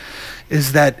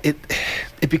 is that it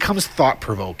becomes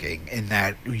thought-provoking in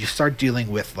that you start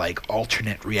dealing with, like,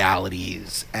 alternate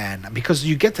realities. And because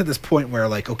you get to this point where,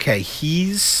 like, okay,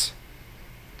 he's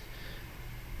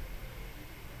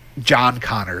John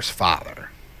Connor's father,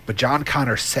 but John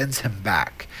Connor sends him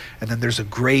back. And then there's a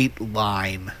great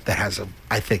line that has,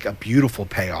 I think, a beautiful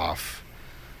payoff.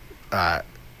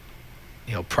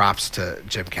 Props to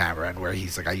Jim Cameron, where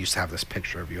he's like, "I used to have this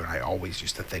picture of you, and I always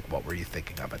used to think, what were you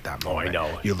thinking of at that moment? Oh,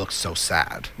 I know. You look so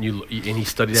sad." And he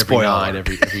studied every line,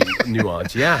 every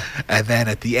nuance. Yeah. And then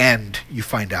at the end, you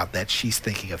find out that she's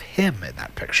thinking of him in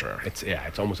that picture. It's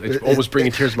almost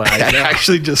bringing tears to my eyes. I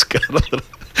actually just got a little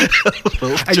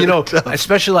and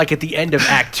especially like at the end of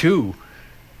Act 2.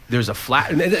 There's a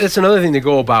flat, and that's another thing to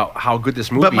go about how good this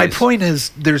movie is. But my point is,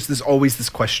 there's always this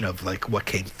question of, like, what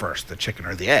came first, the chicken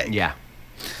or the egg? Yeah.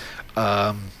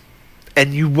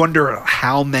 And you wonder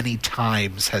how many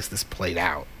times has this played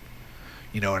out.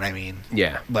 You know what I mean?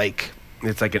 Yeah. Like,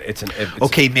 it's like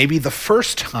okay, maybe the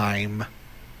first time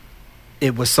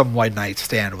it was some one night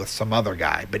stand with some other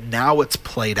guy. But now it's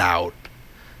played out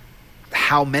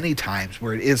how many times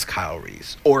where it is Kyle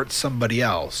Reese or it's somebody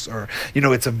else, or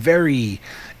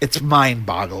it's mind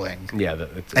boggling. Yeah,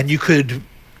 and you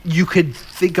could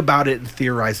think about it and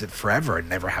theorize it forever and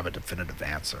never have a definitive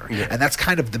answer. Yeah. And that's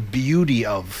kind of the beauty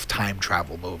of time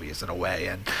travel movies in a way.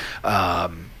 And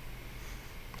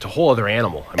it's a whole other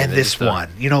animal. I mean, and this one,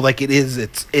 like it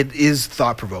is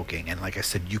thought provoking. And like I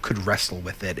said, you could wrestle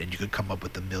with it and you could come up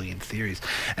with a million theories.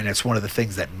 And it's one of the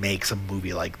things that makes a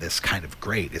movie like this kind of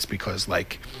great, is because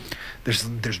like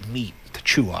there's meat to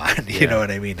chew on. You know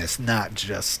what I mean? It's not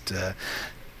just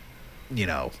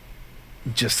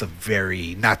just a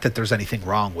very, not that there's anything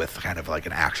wrong with kind of like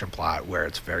an action plot where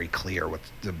it's very clear what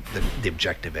the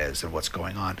objective is and what's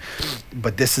going on,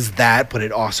 but this is that, but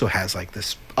it also has like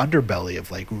this underbelly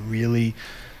of like really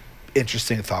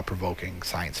interesting, thought-provoking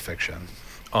science fiction.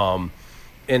 And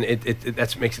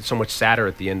that makes it so much sadder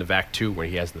at the end of Act 2, where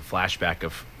he has the flashback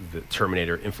of the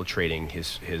Terminator infiltrating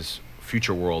his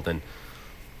future world and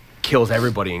kills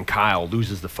everybody, and Kyle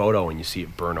loses the photo and you see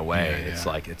it burn away. And it's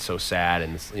like, it's so sad.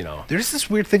 And it's, there's this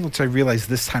weird thing which I realized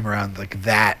this time around, like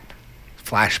that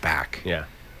flashback. Yeah.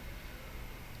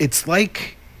 It's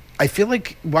like, I feel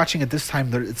like watching it this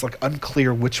time, it's like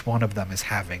unclear which one of them is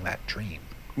having that dream.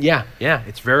 Yeah.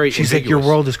 It's very She's ambiguous. like,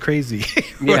 your world is crazy.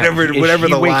 whatever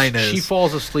the line is. She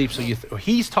falls asleep, so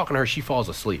he's talking to her, she falls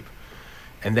asleep.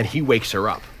 And then he wakes her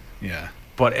up. Yeah.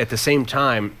 But at the same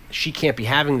time, she can't be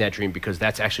having that dream because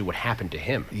that's actually what happened to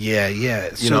him.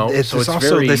 Yeah. So it's also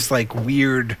very, this like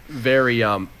weird, very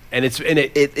and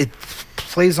it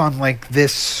plays on like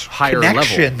this higher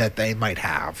connection level that they might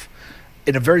have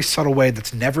in a very subtle way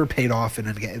that's never paid off. And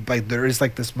again, like there is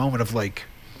like this moment of like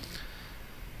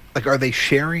are they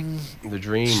sharing the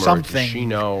dream, something, or does she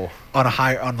know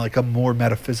on like a more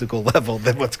metaphysical level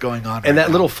than what's going on? And that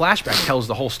little flashback tells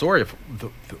the whole story of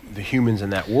the humans in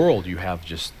that world. You have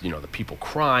just the people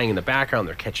crying in the background.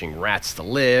 They're catching rats to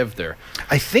live.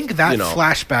 I think that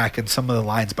flashback and some of the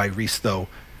lines by Reese though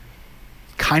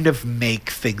kind of make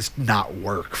things not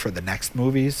work for the next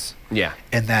movies. Yeah.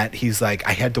 And that he's like,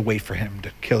 I had to wait for him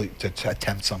to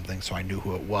attempt something, so I knew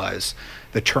who it was.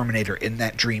 The Terminator in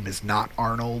that dream is not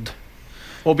Arnold.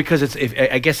 Well, because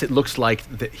I guess it looks like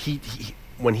that he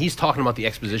when he's talking about the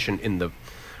exposition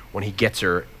when he gets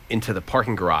her into the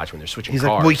parking garage when they're switching he's cars.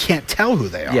 Like, well, we can't tell who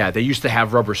they are. Yeah, they used to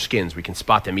have rubber skins. We can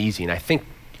spot them easy. And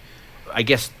I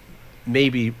guess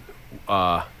maybe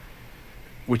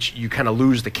which you kind of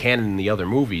lose the canon in the other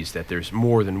movies, that there's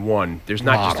more than one. There's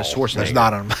not model. Just a Schwarzenegger. There's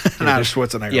not a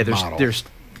Schwarzenegger model. There's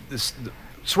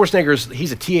Schwarzenegger's,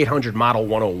 he's a T-800 Model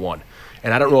 101.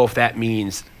 And I don't know if that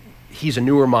means he's a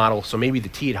newer model, so maybe the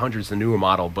T-800 is the newer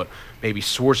model, but maybe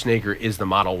Schwarzenegger is the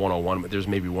Model 101, but there's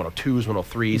maybe 102s,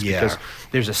 103s, because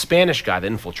there's a Spanish guy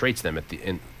that infiltrates them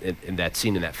in that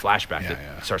scene, in that flashback,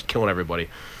 that starts killing everybody.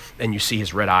 And you see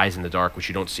his red eyes in the dark, which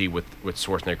you don't see with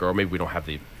Schwarzenegger, or maybe we don't have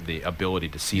the ability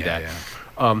to see that.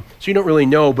 So you don't really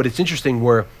know, but it's interesting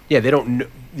where, they don't,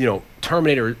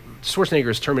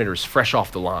 Schwarzenegger's Terminator is fresh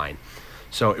off the line.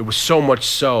 So it was so much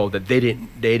so that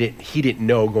he didn't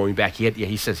know going back.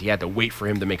 He says he had to wait for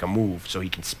him to make a move so he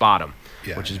can spot him,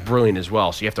 which is brilliant as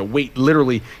well. So you have to wait.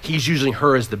 Literally, he's using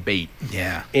her as the bait.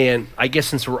 Yeah. And I guess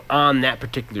since we're on that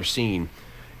particular scene,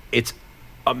 it's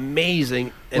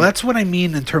amazing. Well, that's what I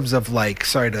mean in terms of like,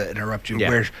 sorry to interrupt you,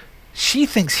 where she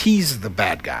thinks he's the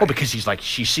bad guy. Oh, because he's like,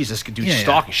 she sees this dude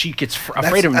stalking. She gets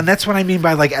afraid of him. And that's what I mean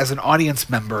by like, as an audience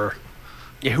member.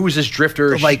 Yeah, who is this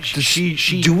drifter? Like,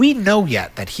 do we know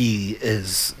yet that he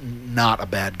is not a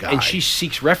bad guy? And she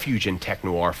seeks refuge in Tech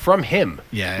Noir from him,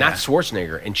 not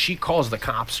Schwarzenegger. And she calls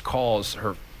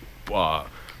her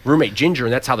roommate Ginger,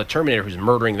 and that's how the Terminator, who's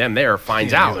murdering them there,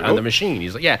 finds out on the machine.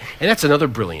 He's like, and that's another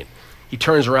brilliant. He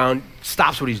turns around,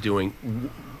 stops what he's doing,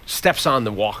 steps on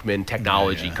the Walkman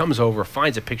technology, comes over,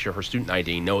 finds a picture of her student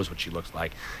ID, knows what she looks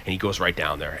like, and he goes right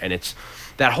down there. And it's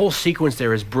that whole sequence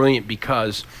there is brilliant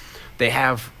because they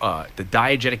have the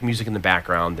diegetic music in the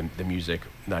background. The music,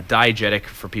 not diegetic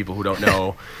for people who don't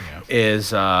know,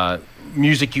 is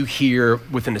music you hear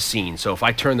within a scene. So if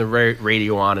I turn the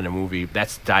radio on in a movie,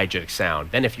 that's diegetic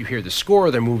sound. Then if you hear the score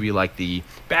of the movie, like the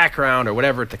background or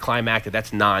whatever at the climactic,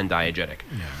 that's non-diegetic.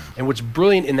 Yeah. And what's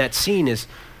brilliant in that scene is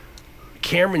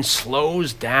Cameron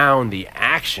slows down the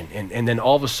action, and then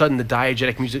all of a sudden the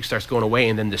diegetic music starts going away,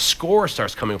 and then the score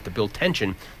starts coming up to build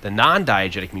tension, the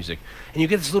non-diegetic music, and you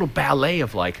get this little ballet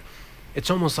of like it's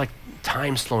almost like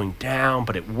time slowing down,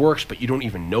 but it works, but you don't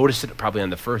even notice it probably on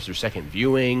the first or second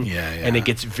viewing. And it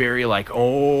gets very like,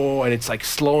 and it's like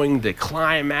slowing the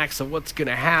climax of what's going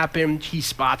to happen. He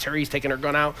spots her, he's taking her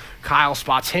gun out. Kyle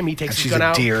spots him, he takes his gun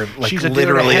out. She's a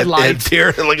literally deer in the headlights. a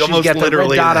deer, like She's almost got the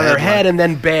literally red dot on her headlight. head, and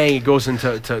then bang, it goes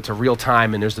into real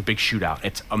time, and there's the big shootout.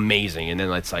 It's amazing, and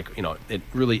then it's like, it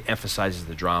really emphasizes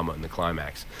the drama and the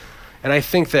climax. And I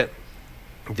think that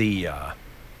the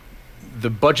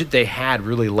budget they had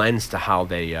really lends to how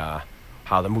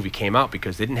the movie came out,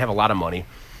 because they didn't have a lot of money.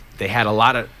 They had a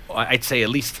lot of, I'd say at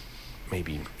least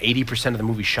maybe 80% of the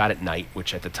movie shot at night,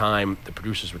 which at the time the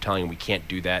producers were telling them, we can't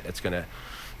do that. It's going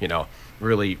to,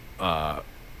 really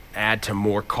add to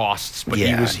more costs. But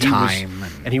he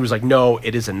was like, no,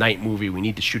 it is a night movie. We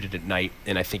need to shoot it at night.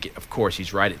 And I think, of course,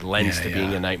 he's right. It lends to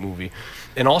being a night movie.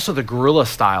 And also the guerrilla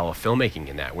style of filmmaking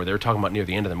in that, where they're talking about near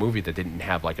the end of the movie that didn't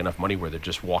have like enough money, where they're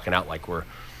just walking out like they're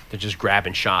just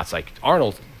grabbing shots. Like,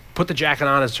 Arnold, put the jacket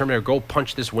on as Terminator, go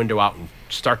punch this window out and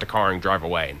start the car and drive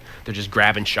away. And they're just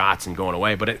grabbing shots and going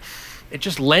away. But it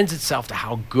just lends itself to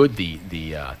how good the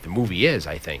movie is,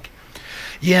 I think.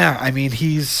 Yeah, I mean,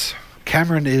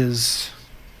 Cameron is,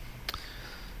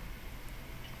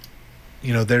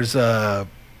 there's a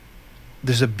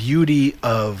beauty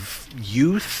of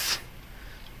youth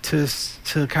to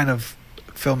kind of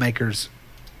filmmakers'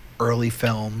 early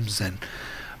films, and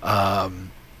I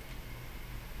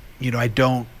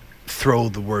don't throw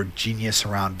the word genius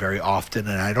around very often,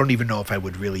 and I don't even know if I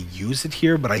would really use it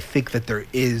here, but I think that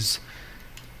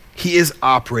he is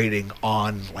operating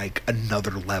on like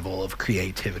another level of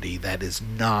creativity that is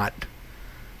not,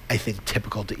 I think,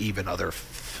 typical to even other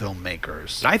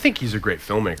filmmakers. I think he's a great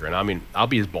filmmaker, and I mean, I'll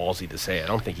be as ballsy to say I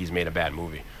don't think he's made a bad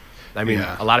movie. I mean,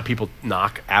 a lot of people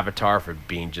knock Avatar for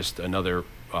being just another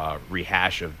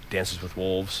rehash of Dances with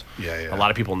Wolves. A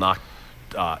lot of people knock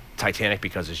Titanic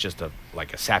because it's just a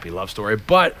sappy love story.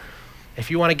 But if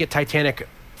you want to get Titanic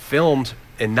filmed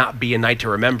and not be a night to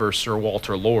remember, Sir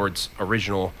Walter Lord's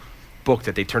original book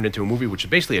that they turned into a movie, which is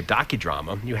basically a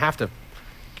docudrama, you have to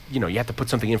put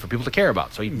something in for people to care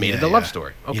about. So he made it a love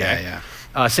story. Okay.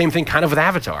 Same thing kind of with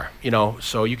Avatar,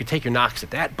 so you could take your knocks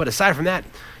at that. But aside from that,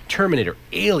 Terminator,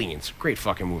 Aliens, great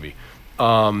fucking movie.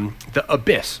 The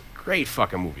Abyss, great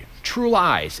fucking movie. True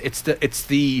Lies, it's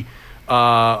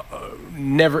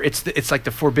like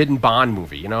the Forbidden Bond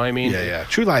movie, you know what I mean?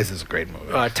 True Lies is a great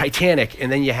movie. Titanic,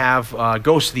 and then you have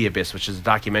Ghost of the Abyss, which is a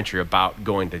documentary about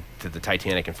going to the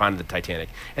Titanic and finding the Titanic.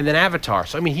 And then Avatar.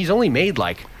 So, I mean, he's only made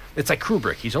it's like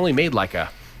Kubrick. He's only made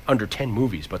under 10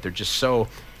 movies, but they're just so,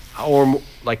 or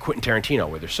like Quentin Tarantino,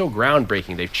 where they're so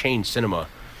groundbreaking, they've changed cinema.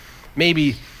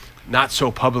 Maybe not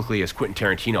so publicly as Quentin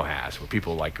Tarantino has, where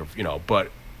people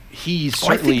but he's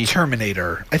certainly... I think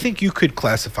Terminator, I think you could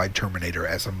classify Terminator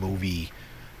as a movie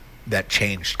that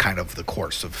changed kind of the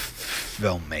course of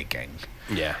filmmaking.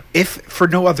 Yeah. If for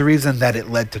no other reason that it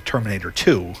led to Terminator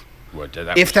 2,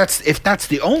 if that's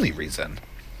the only reason,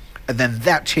 then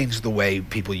that changed the way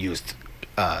people used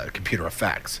computer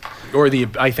effects. Or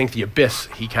I think the Abyss,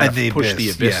 he kind of pushed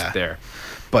the Abyss there.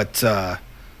 But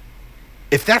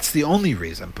if that's the only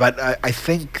reason, but I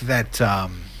think that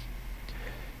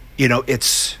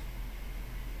it's,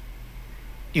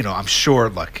 I'm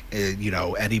sure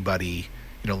anybody,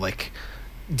 like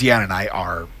Deanna and I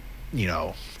are,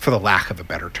 for the lack of a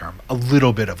better term, a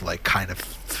little bit of kind of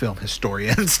film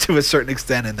historians to a certain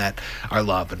extent, in that our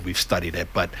love, and we've studied it,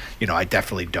 but I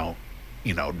definitely don't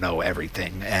know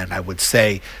everything. And I would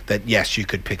say that yes, you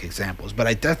could pick examples, but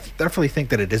I definitely think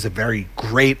that it is a very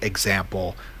great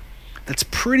example that's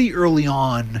pretty early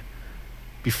on,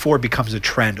 before it becomes a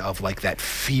trend of that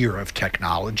fear of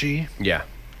technology. Yeah.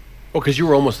 Well, because you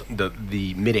were almost the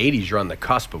mid-'80s, you're on the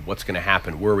cusp of what's going to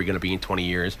happen. Where are we going to be in 20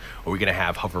 years? Are we going to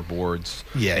have hoverboards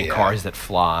and cars that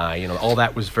fly? All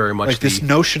that was very much this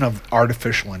notion of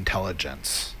artificial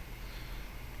intelligence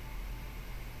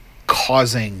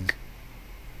causing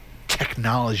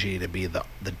technology to be the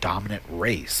dominant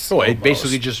race. Oh, it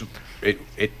basically just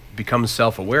it becomes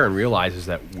self-aware and realizes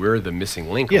that we're the missing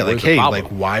link. Yeah,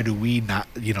 why do we not?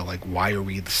 Why are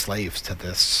we the slaves to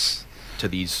this? To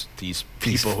these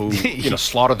people who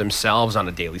slaughter themselves on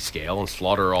a daily scale and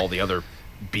slaughter all the other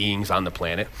beings on the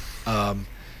planet.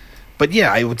 But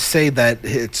yeah, I would say that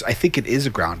I think it is a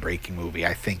groundbreaking movie.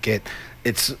 I think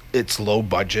it's low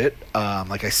budget.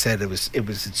 Like I said, it was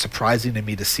surprising to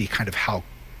me to see kind of how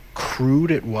crude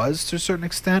it was to a certain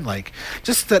extent.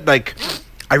 Just that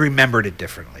I remembered it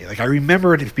differently. I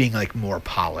remember it being more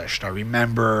polished. I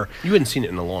remember you hadn't seen it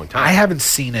in a long time. I haven't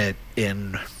seen it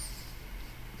in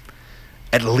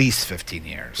at least 15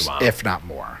 years, if not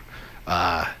more.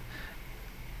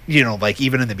 like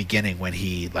even in the beginning when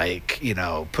he like,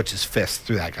 puts his fist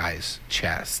through that guy's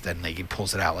chest and like he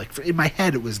pulls it out, like in my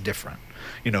head it was different.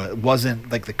 It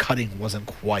wasn't like the cutting wasn't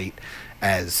quite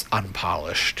as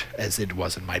unpolished as it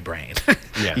was in my brain.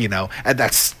 Yeah. And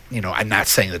that's, I'm not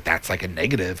saying that that's like a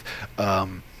negative.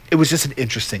 It was just an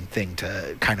interesting thing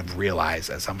to kind of realize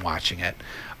as I'm watching it.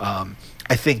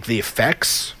 I think the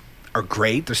effects are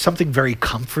great. There's something very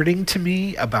comforting to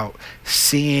me about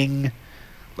seeing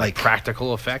like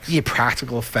Practical effects? Yeah,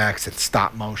 practical effects and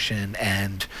stop motion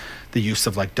and the use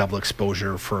of like double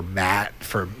exposure for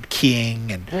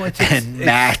keying and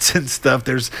mats and stuff.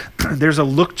 There's a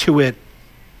look to it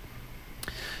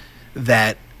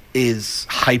that is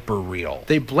hyper real.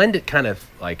 They blend it kind of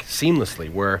like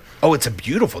seamlessly where it's a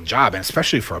beautiful job, and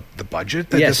especially for the budget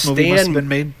that this movie must have been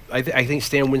made. I think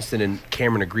Stan Winston and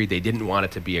Cameron agreed they didn't want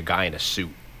it to be a guy in a suit.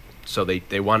 So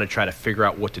they want to try to figure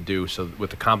out what to do. So with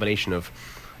the combination of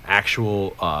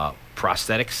actual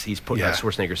prosthetics he's putting on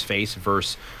Schwarzenegger's face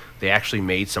versus they actually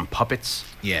made some puppets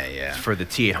for the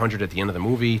T-800 at the end of the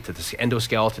movie to the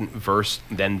endoskeleton versus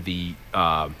then the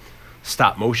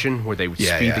stop motion where they would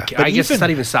speed the I guess it's not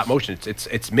even stop motion,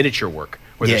 it's miniature work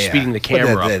where they're speeding the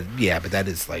camera up. But that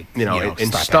is like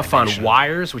and stuff animation on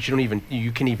wires, which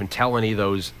you can even tell any of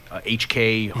those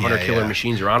HK Hunter Killer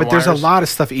machines are on but wires. There's a lot of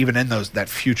stuff even in that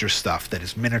future stuff that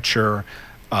is miniature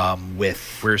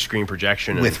with rear screen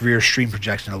projection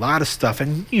a lot of stuff,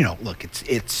 and look,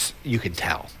 it's you can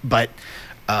tell, but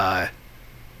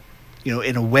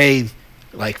in a way,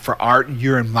 like for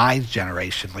your and my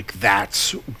generation, like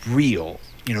that's real.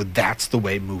 That's the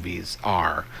way movies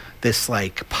are. This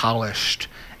like polished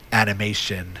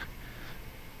animation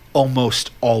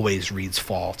almost always reads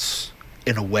false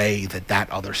in a way that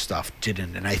other stuff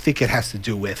didn't. And I think it has to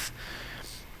do with,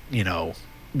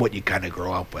 what you kind of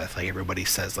grow up with. Like everybody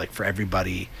says, like for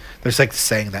everybody, there's like the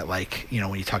saying that like,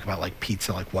 when you talk about like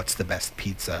pizza, like what's the best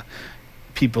pizza?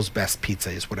 People's best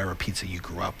pizza is whatever pizza you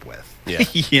grew up with. Yeah.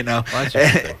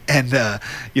 Well, and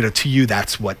to you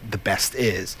that's what the best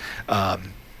is.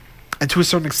 And to a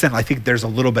certain extent, I think there's a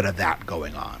little bit of that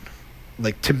going on.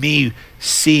 Like to me,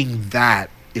 seeing that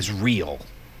is real.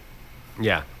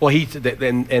 Yeah. Well,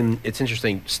 and it's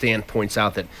interesting. Stan points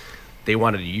out that they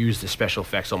wanted to use the special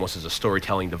effects almost as a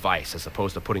storytelling device, as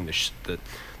opposed to putting the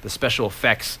special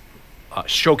effects,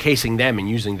 showcasing them and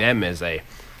using them as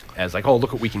like, oh,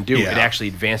 look what we can do. Yeah. It actually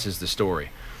advances the story.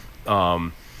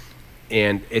 And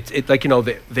it's like,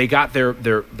 they got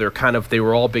their kind of, they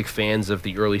were all big fans of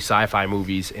the early sci-fi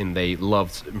movies, and they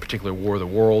loved in particular War of the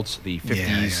Worlds, the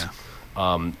 50s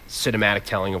cinematic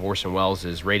telling of Orson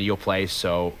Welles' radio play.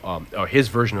 So or his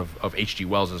version of H.G.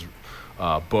 Wells'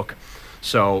 book.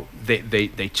 So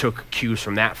they took cues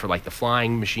from that for like the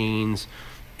flying machines,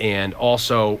 and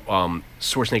also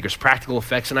Schwarzenegger's practical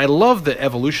effects. And I love the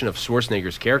evolution of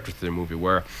Schwarzenegger's character through the movie,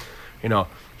 where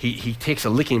he takes a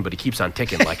licking, but he keeps on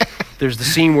ticking. Like there's the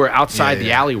scene where outside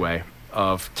the alleyway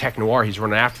of Tech Noir, he's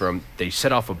running after him. They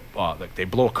set off they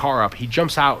blow a car up. He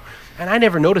jumps out, and I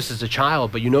never noticed as a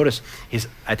child, but you notice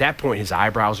at that point his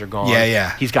eyebrows are gone.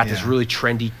 Yeah. He's got this really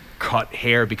trendy cut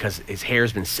hair because his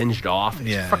hair's been singed off.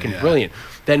 It's fucking yeah. brilliant.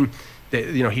 Then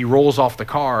he rolls off the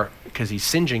car because he's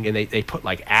singeing, and they put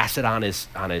like acid on his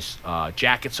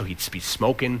jacket so he'd be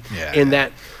smoking.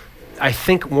 That I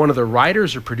think one of the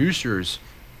writers or producers,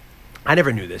 I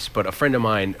never knew this, but a friend of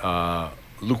mine,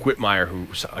 Luke Whitmire, who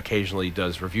occasionally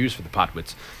does reviews for the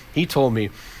Potwits, he told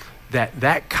me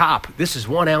that cop, this is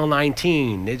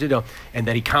 1L19, and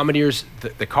that he commandeers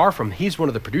the car from. He's one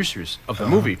of the producers of the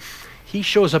movie. He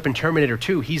shows up in Terminator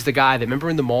 2. He's the guy that, remember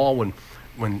in the mall when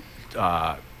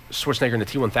Schwarzenegger and the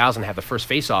T-1000 have the first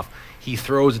face-off, he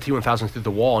throws the T-1000 through the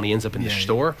wall and he ends up in the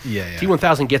store.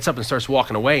 T-1000 gets up and starts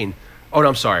walking away. And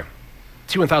I'm sorry.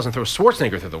 T-1000 throws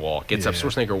Schwarzenegger through the wall, gets up,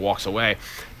 Schwarzenegger walks away.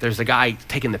 There's the guy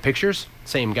taking the pictures,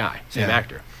 same guy, same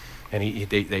actor. And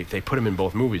they put him in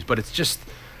both movies. But it's just,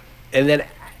 and then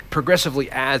progressively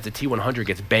as the T-100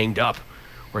 gets banged up,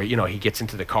 where he gets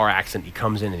into the car accident, he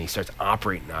comes in and he starts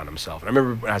operating on himself. And I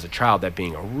remember as a child that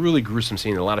being a really gruesome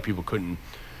scene that a lot of people couldn't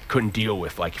deal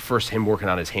with. Like first him working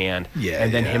on his hand,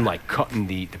 and then him like cutting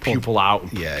the pupil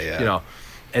out. And,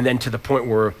 and then to the point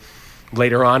where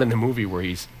later on in the movie where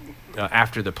he's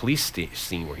after the police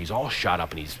scene where he's all shot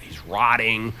up and he's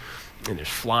rotting and there's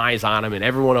flies on him, and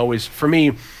everyone always, for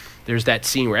me, there's that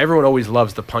scene where everyone always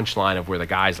loves the punchline of where the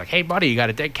guy's like, "Hey buddy, you got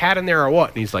a dead cat in there or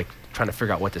what?" And he's like trying to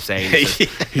figure out what to say. And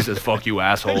he says, "Fuck you,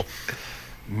 asshole."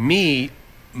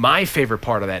 My favorite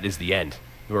part of that is the end,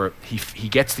 where he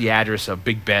gets the address of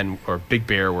Big Ben or Big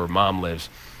Bear where Mom lives.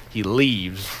 He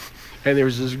leaves, and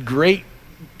there's this great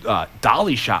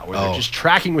dolly shot where they're just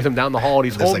tracking with him down the hall, and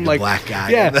he's And there's, holding like, a black guy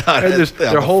yeah, on and there's, the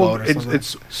they're phone or holding. something.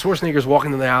 It's Schwarzenegger's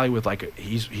walking in the alley with like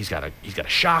he's got a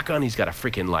shotgun, he's got a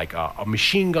freaking like a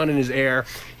machine gun in his air.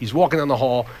 He's walking down the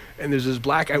hall, and there's this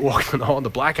black guy walking down the hall, and the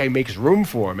black guy makes room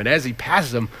for him, and as he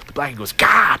passes him, the black guy goes,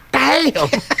 "God damn!"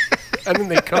 And then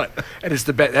they cut, and it's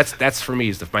the best. That's for me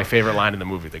is my favorite line in the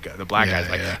movie. The black guy's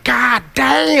like, "God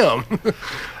damn!"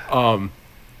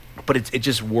 But it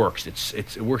just works.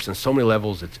 It works on so many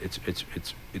levels.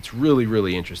 It's really,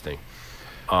 really interesting.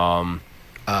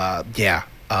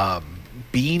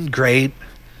 Being great.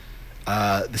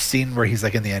 The scene where he's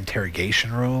like in the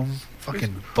interrogation room,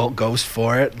 fucking goes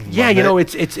for it. Yeah,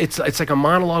 Love it's like a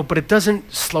monologue, but it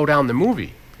doesn't slow down the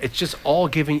movie. It's just all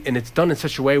giving, and it's done in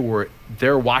such a way where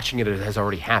they're watching it has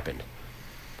already happened,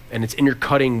 and it's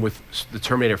intercutting with the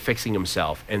Terminator fixing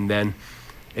himself, and then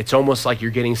it's almost like you're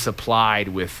getting supplied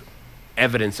with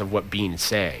evidence of what Bean is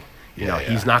saying. You know,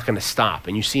 he's not going to stop,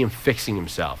 and you see him fixing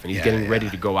himself, and he's getting ready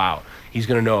to go out. He's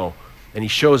going to know, and he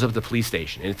shows up at the police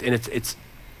station, and it's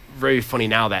very funny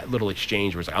now, that little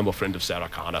exchange where it's like, "I'm a friend of Sarah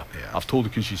Connor. I've told her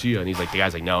because she's here," and he's like, the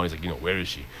guy's like, "No," and he's like, "Where is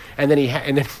she?" And then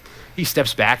he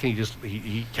steps back and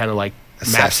he kind of like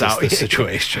maps out the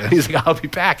situation. He's like, "I'll be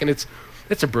back," and it's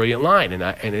a brilliant line, and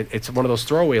it's one of those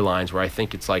throwaway lines where I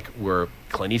think it's like where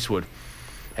Clint Eastwood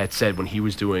had said when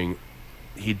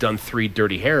he'd done 3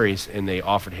 Dirty Harrys, and they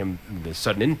offered him the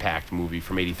Sudden Impact movie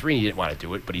from '83. He didn't want to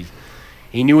do it, but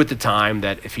he knew at the time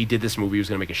that if he did this movie, he was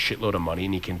going to make a shitload of money,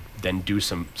 and he can then do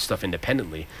some stuff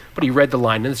independently. But he read the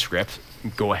line in the script,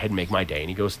 "Go ahead and make my day," and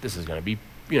he goes, "This is going to be,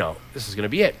 this is going to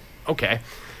be it." Okay.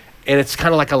 And it's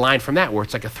kind of like a line from that, where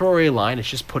it's like a throwaway line, it's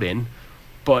just put in,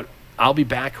 but "I'll be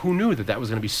back." Who knew that was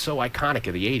going to be so iconic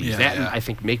of the 80s? And I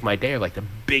think "Make My Day" are like the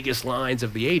biggest lines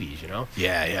of the 80s,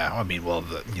 Yeah. I mean, well,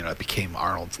 it became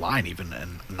Arnold's line even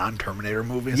in non-Terminator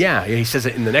movies. Yeah, he says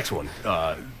it in the next one.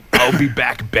 "I'll be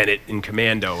back, Bennett," in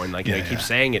Commando, and he keeps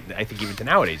saying it. I think even to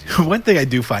nowadays. One thing I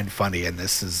do find funny, and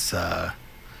this is, I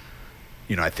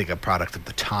think a product of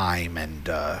the time, and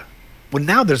well,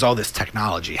 now there's all this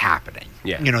technology happening.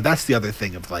 Yeah. That's the other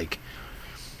thing of like,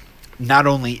 not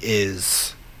only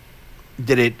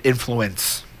did it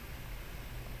influence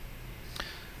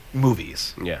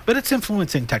movies, but it's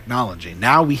influencing technology.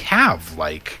 Now we have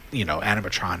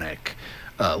animatronic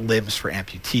limbs for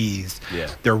amputees. Yeah.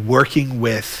 They're working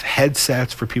with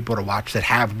headsets for people to watch that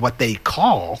have what they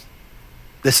call,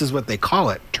 this is what they call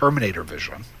it, Terminator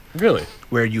vision. Really?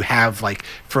 Where you have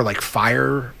for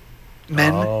firemen,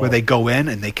 where they go in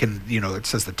and they can, it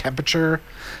says the temperature,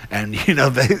 and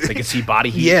they can see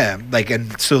body heat. Yeah,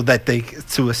 and so that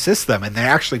to assist them, and they're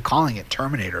actually calling it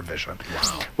Terminator vision.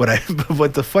 Wow.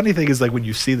 What the funny thing is, when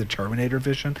you see the Terminator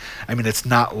vision, I mean, it's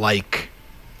not like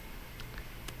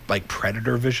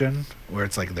Predator vision, where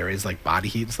it's there is body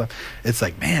heat and stuff. It's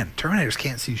man, Terminators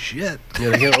can't see shit. Yeah,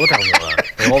 they can't look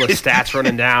at all the stats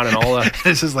running down and all the.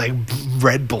 It's just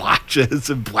red blotches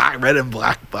and red and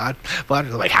black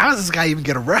blotches. How does this guy even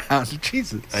get around?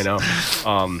 Jesus. I know.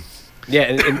 Yeah,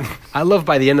 and I love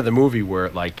by the end of the movie where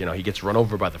he gets run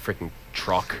over by the freaking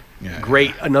truck.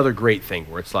 Yeah. Another great thing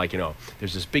where it's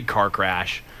there's this big car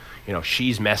crash.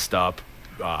 She's messed up.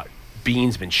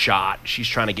 Bean's been shot. She's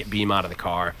trying to get Beam out of the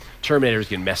car. Terminator's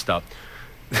getting messed up.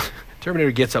 Terminator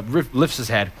gets up, lifts his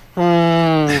head,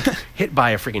 hit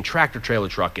by a freaking tractor trailer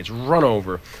truck, gets run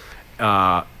over,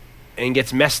 and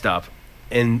gets messed up.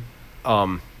 And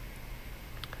on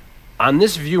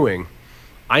this viewing,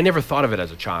 I never thought of it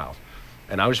as a child.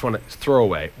 And I just want to throw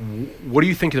away. What do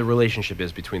you think the relationship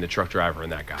is between the truck driver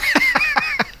and that guy?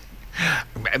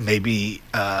 Maybe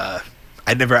I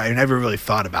never really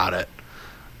thought about it.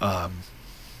 I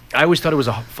always thought it was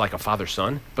a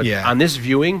father-son, but on this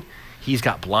viewing, he's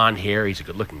got blonde hair. He's a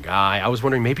good-looking guy. I was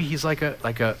wondering maybe he's like a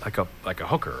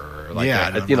hooker, or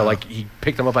like he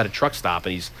picked him up at a truck stop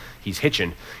and he's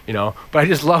hitching, But I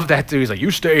just love that dude. He's like,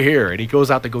 "You stay here," and he goes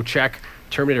out to go check.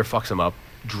 Terminator fucks him up,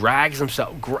 drags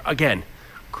himself again.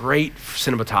 Great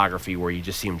cinematography where you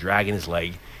just see him dragging his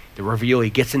leg. The reveal, he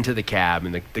gets into the cab,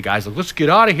 and the guy's like, "Let's get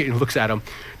out of here," and looks at him.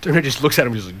 Terminator just looks at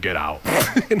him and just like, "Get out."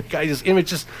 And the guy just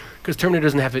because Terminator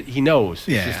doesn't have it, he knows.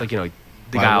 Yeah. It's just the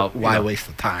guy. Why waste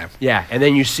the time? Yeah, and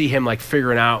then you see him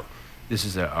figuring out this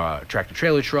is a tractor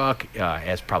trailer truck,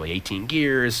 has probably 18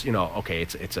 gears. Okay,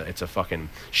 it's a fucking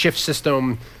shift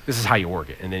system. This is how you work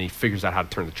it, and then he figures out how to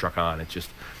turn the truck on.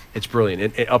 It's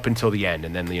brilliant. Up until the end,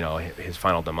 and then his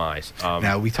final demise.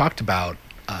 Now we talked about.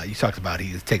 You talked about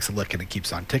he takes a lick and it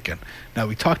keeps on ticking. Now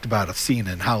we talked about a scene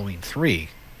in Halloween 3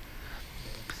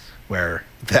 where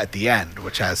at the end,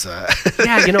 which has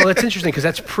Yeah, that's interesting because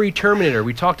that's pre-Terminator.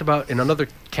 We talked about in another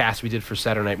cast we did for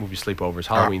Saturday Night Movie Sleepovers,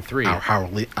 Halloween 3. Our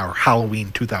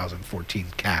Halloween 2014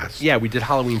 cast. Yeah, we did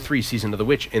Halloween 3, Season of the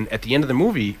Witch, and at the end of the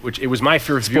movie, which it was my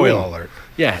first Spoiler viewing. alert.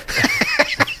 Yeah.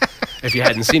 If you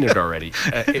hadn't seen it already.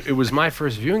 It was my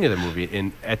first viewing of the movie,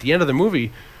 and at the end of the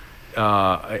movie,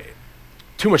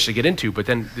 too much to get into, but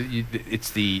then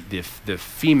it's the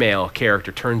female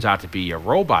character turns out to be a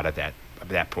robot at that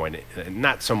point.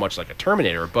 Not so much like a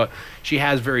Terminator, but she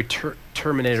has very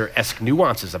Terminator-esque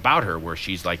nuances about her, where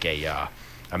she's like a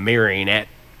marionette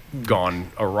gone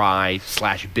awry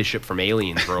 / Bishop from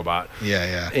Aliens robot.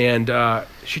 Yeah. And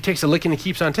she takes a licking and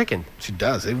keeps on ticking. She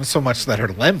does, even so much that her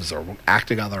limbs are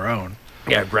acting on their own.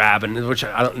 Yeah, grabbing, which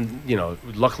I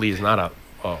don't, luckily is not a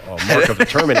mark of the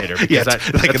Terminator. Yeah,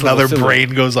 like another brain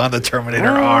goes on the Terminator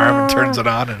arm and turns it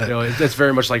on. And that's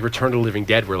very much like Return of the Living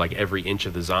Dead, where like every inch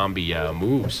of the zombie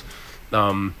moves.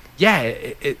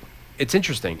 It's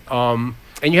interesting. And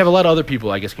you have a lot of other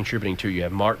people, I guess, contributing too. You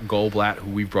have Mark Goldblatt,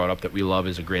 who we've brought up that we love,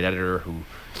 is a great editor who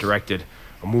directed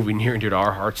a movie near and dear to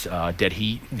our hearts, Dead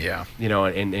Heat. Yeah.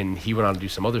 And he went on to do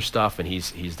some other stuff, and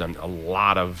he's done a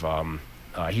lot of.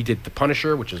 He did The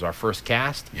Punisher, which is our first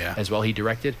cast. Yeah. As well, he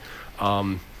directed.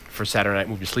 For Saturday Night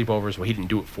Movie Sleepovers. Well, he didn't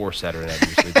do it for Saturday Night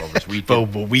Movie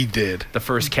Sleepovers. We did. The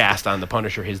first cast on The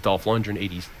Punisher, his Dolph Lundgren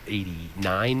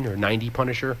 89 or 90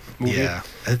 Punisher movie. Yeah.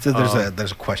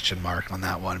 There's a question mark on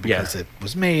that one because it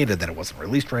was made and then it wasn't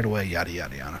released right away, yada,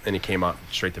 yada, yada. And it came out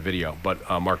straight to video. But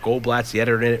Mark Goldblatt's the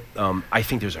editor in it. I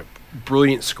think there's a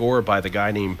brilliant score by the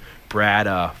guy named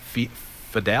Brad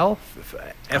Fidel.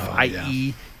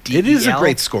 Fiedel. It is a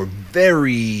great score.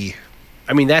 Very...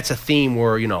 I mean, that's a theme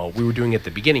where, we were doing at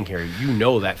the beginning here.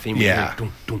 That theme. Yeah.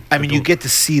 You get to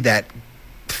see that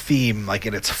theme, like,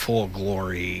 in its full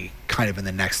glory, kind of in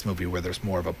the next movie where there's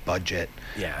more of a budget.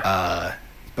 Yeah.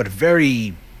 But a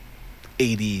very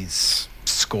 80s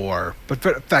score, but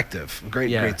very effective.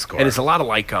 Great score. And it's a lot of,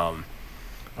 like,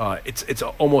 it's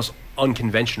almost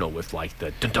unconventional with, like,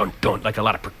 the dun-dun-dun, like a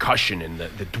lot of percussion and the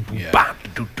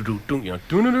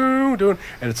dun-dun-dun,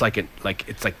 and it's like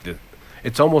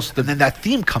it's almost and then that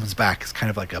theme comes back as kind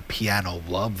of like a piano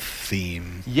love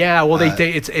theme. Yeah, well,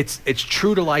 it's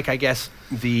true to, like, I guess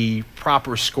the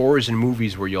proper scores in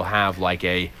movies where you'll have like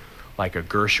a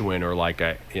Gershwin or like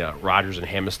a Rodgers and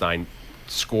Hammerstein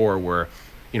score where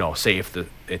say if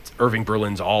it's Irving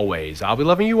Berlin's Always, I'll Be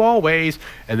Loving You Always,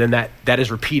 and then that is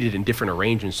repeated in different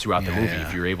arrangements throughout the movie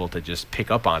if you're able to just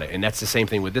pick up on it. And that's the same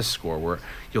thing with this score where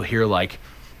you'll hear, like,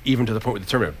 even to the point with the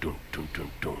Terminator, dun dun dun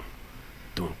dun.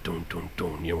 Dun, dun, dun,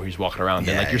 dun, where he's walking around.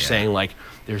 And like you're saying, like,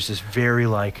 there's this very,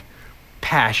 like,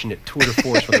 passionate tour de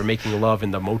force where they're making love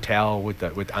in the motel with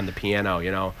on the piano,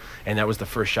 and that was the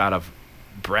first shot of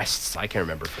breasts I can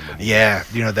remember from the movie. Yeah,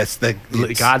 that's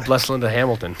God bless Linda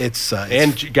Hamilton.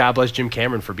 And God bless Jim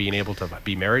Cameron for being able to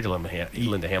be married to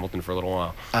Linda Hamilton for a little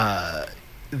while.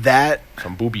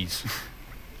 Some boobies.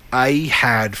 I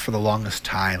had, for the longest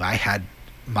time,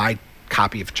 my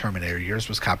copy of Terminator. Yours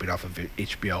was copied off of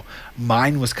HBO.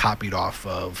 Mine was copied off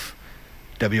of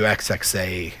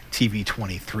WXXA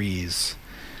TV23's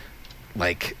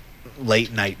like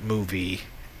late night movie,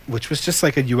 which was just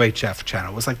like a UHF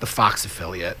channel. It was like the Fox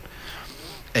affiliate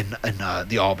in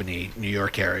the Albany, New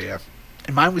York area.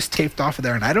 And mine was taped off of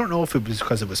there, and I don't know if it was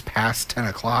because it was past 10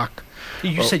 o'clock.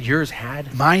 You said yours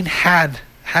had? Mine had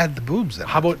the boobs in it.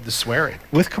 How about the swearing?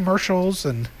 With commercials,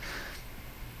 and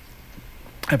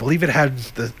I believe it had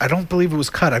I don't believe it was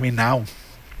cut. I mean, now,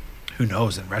 who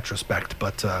knows in retrospect,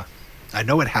 but I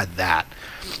know it had that.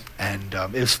 And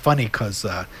it was funny because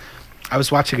I was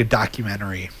watching a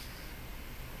documentary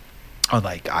on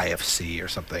like IFC or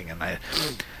something,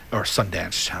 or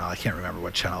Sundance Channel. I can't remember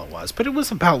what channel it was, but it was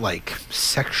about like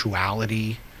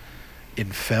sexuality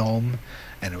in film,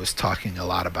 and it was talking a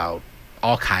lot about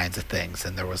all kinds of things.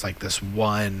 And there was like this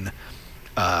one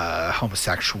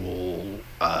homosexual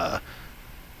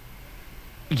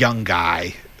young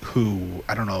guy who,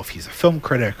 I don't know if he's a film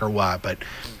critic or what, but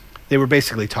they were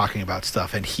basically talking about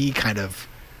stuff, and he kind of,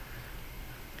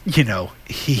 he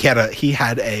had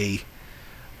a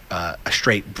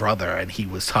straight brother, and he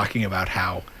was talking about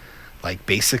how, like,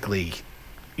 basically,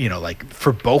 like,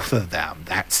 for both of them,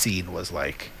 that scene was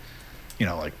like,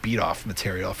 like beat off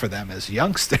material for them as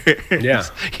youngsters. Yeah.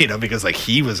 Because like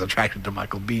he was attracted to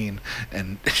Michael Biehn,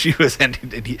 and she was, and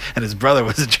his brother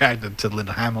was attracted to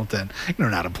Linda Hamilton.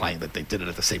 Not implying that they did it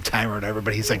at the same time or whatever,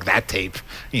 but he's like, that tape,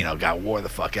 got wore the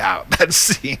fuck out, that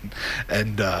scene.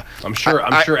 And I'm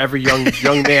sure every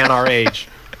young man our age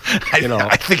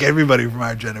I think everybody from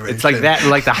our generation. It's like that,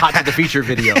 like the Hot to the Feature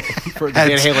video for the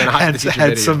Van Halen Hot to the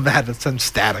Feature video. Had some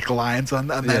static lines on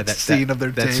that scene of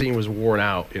their tape. That scene was worn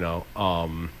out,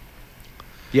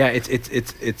 Yeah,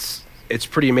 it's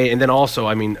pretty amazing. And then also,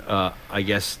 I mean, I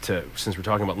guess since we're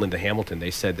talking about Linda Hamilton,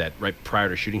 they said that right prior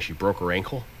to shooting, she broke her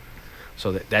ankle.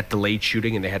 So that delayed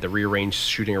shooting, and they had to rearrange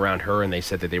shooting around her, and they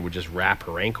said that they would just wrap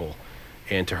her ankle.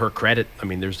 And to her credit, I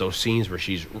mean, there's those scenes where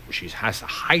she has to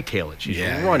hightail it. She's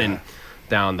running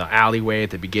down the alleyway at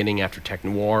the beginning after Tech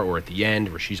Noir, or at the end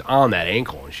where she's on that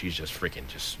ankle, and she's just freaking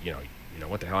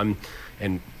what the hell.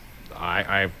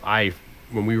 I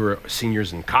when we were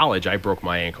seniors in college, I broke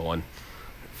my ankle, and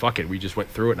fuck it, we just went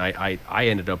through it, and I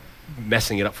ended up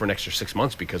messing it up for an extra 6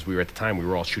 months because we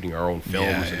were all shooting our own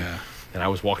films. And I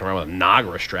was walking around with a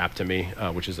Nagra strapped to me,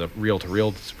 which is a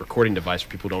reel-to-reel recording device for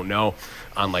people who don't know.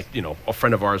 On a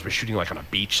friend of ours was shooting like on a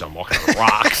beach, so I'm walking on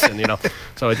rocks, and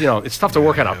so it's tough to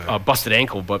work on a busted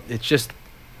ankle, but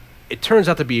it turns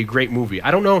out to be a great movie.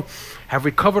 I don't know, have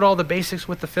we covered all the basics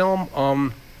with the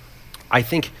film? I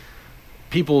think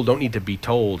people don't need to be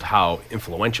told how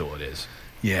influential it is.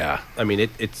 Yeah, I mean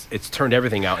it's turned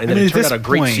everything out, and then it turned out a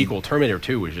great sequel. Terminator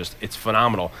 2 is it's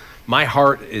phenomenal. My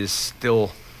heart is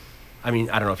still. I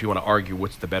mean, I don't know if you want to argue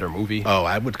what's the better movie. Oh,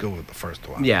 I would go with the first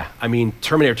one. Yeah, I mean,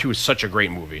 Terminator 2 is such a great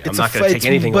movie. I'm not going to take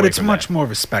anything away from that. But it's much more of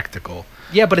a spectacle.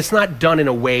 Yeah, but it's not done in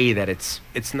a way that it's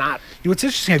not. What's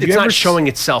interesting? It's not showing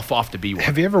itself off to be one.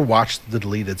 Have you ever watched the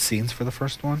deleted scenes for the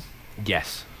first one?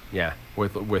 Yes. Yeah.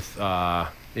 With the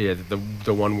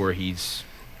one where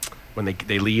when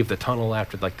they leave the tunnel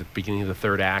after like the beginning of the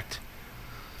third act.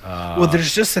 Well,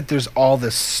 there's all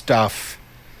this stuff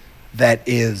that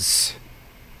is.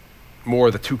 More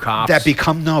of the two cops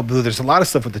there's a lot of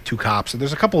stuff with the two cops, and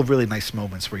there's a couple of really nice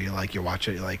moments where you watch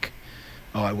it, you're like,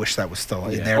 oh, I wish that was still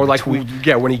in there. Or like when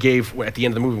he gave at the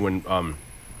end of the movie when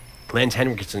Lance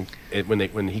Henriksen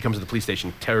when he comes to the police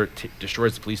station,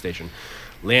 destroys the police station.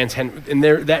 And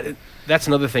that's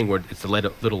another thing where it's a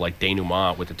little like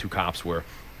denouement with the two cops where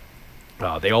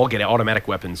they all get automatic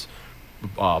weapons.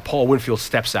 Paul Winfield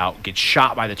steps out, gets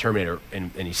shot by the Terminator,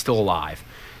 and he's still alive.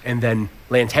 And then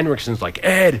Lance Henriksen's like,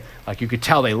 Ed! Like, you could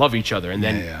tell they love each other. And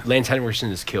then Lance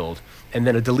Henriksen is killed. And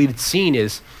then a deleted scene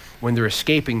is when they're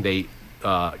escaping,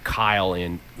 Kyle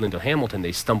and Linda Hamilton,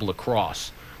 they stumble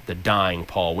across the dying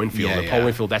Paul Winfield. And Paul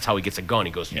Winfield, that's how he gets a gun.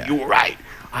 He goes, you were right.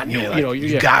 I knew,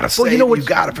 you gotta save, you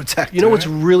gotta protect. You know what's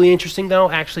really interesting, though,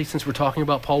 actually, since we're talking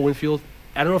about Paul Winfield?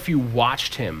 I don't know if you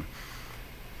watched him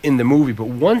in the movie, but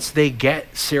once they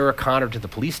get Sarah Connor to the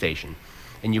police station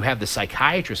and you have the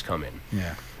psychiatrist come in,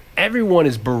 everyone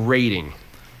is berating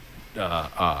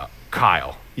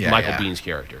Kyle, Michael Biehn's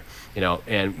character,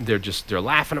 and they're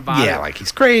laughing about it. Yeah, like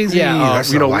he's crazy. Yeah,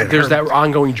 there's that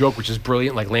ongoing joke which is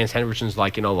brilliant. Like Lance Henriksen's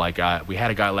like, we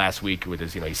had a guy last week with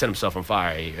his, he set himself on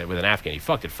fire with an Afghan. He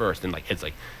fucked it first, and like it's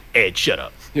like, Ed, shut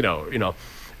up,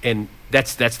 and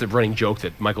that's the running joke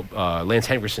that Lance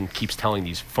Henriksen keeps telling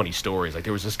these funny stories. Like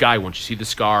there was this guy once, you see the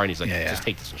scar, and he's like, just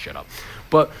take this and shut up.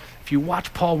 But if you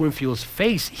watch Paul Winfield's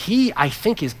face, he, I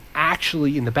think, is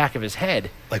actually in the back of his head.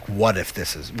 Like, what if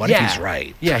he's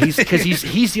right? Yeah, because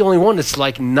he's the only one that's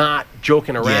like not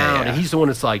joking around, and he's the one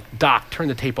that's like, Doc, turn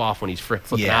the tape off when he's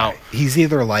flipping out. He's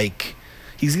either like,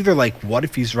 what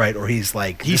if he's right, or he's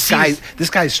like, this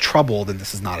guy's troubled, and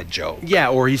this is not a joke. Yeah,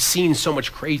 or he's seen so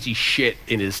much crazy shit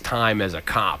in his time as a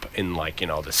cop in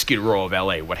the Skid Row of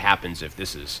L.A. What happens if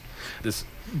this is this?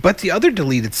 But the other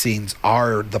deleted scenes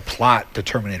are the plot to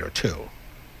Terminator 2.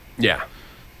 Yeah.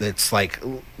 It's like,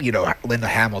 Linda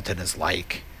Hamilton is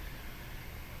like,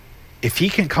 if he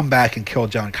can come back and kill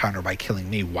John Connor by killing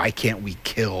me, why can't we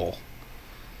kill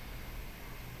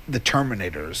the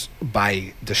Terminators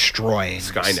by destroying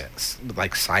Skynet,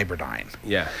 like Cyberdyne?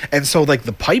 Yeah. And so like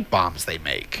the pipe bombs they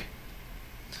make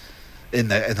in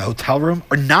the hotel room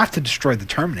are not to destroy the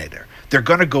Terminator. They're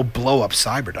going to go blow up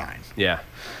Cyberdyne. Yeah.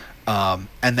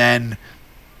 And then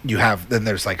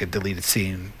there's like a deleted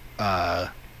scene.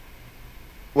 Well,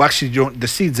 actually, the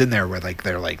scene's in there where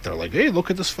they're like, hey,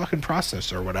 look at this fucking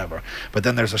process or whatever. But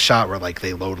then there's a shot where like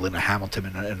they load Linda Hamilton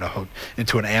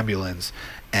into an ambulance,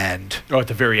 and at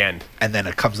the very end, and then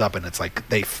it comes up and it's like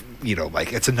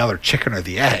like it's another chicken or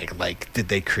the egg. Like, did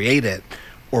they create it,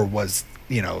 or was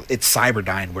it's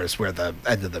Cyberdyne, where the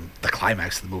end of the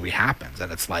climax of the movie happens,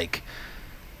 and it's like.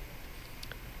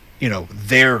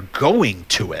 They're going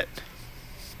to it.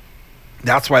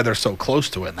 That's why they're so close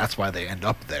to it, and that's why they end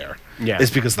up there. Yeah. It's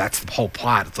because that's the whole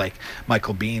plot. It's like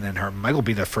Michael Biehn and her. Michael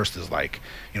Biehn at first is like,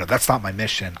 that's not my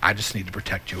mission. I just need to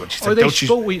protect you. And she's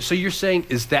like, so you're saying,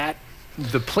 is that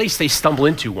the place they stumble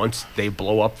into once they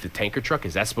blow up the tanker truck,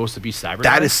 is that supposed to be Cyberdyne?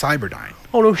 That is Cyberdyne.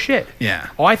 Oh, no shit. Yeah.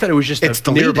 Oh, I thought it was just It's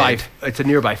a nearby. deleted. It's a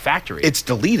nearby factory. It's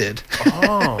deleted,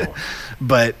 oh,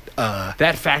 but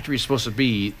that factory is supposed to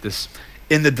be this,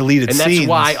 in the deleted and that's scenes,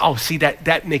 why. Oh, see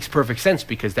that makes perfect sense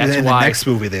because that's in why. the next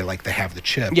movie they have the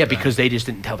chip. Yeah, because they just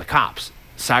didn't tell the cops.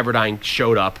 Cyberdyne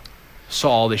showed up, saw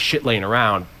all this shit laying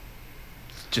around,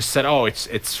 just said, "Oh,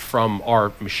 it's from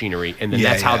our machinery," and then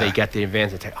that's how they get the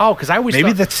advanced attack. Oh, because I always maybe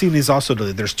thought, that scene is also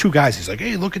deleted. There's two guys. He's like,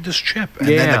 "Hey, look at this chip," and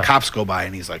then Yeah. the cops go by,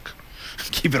 and he's like,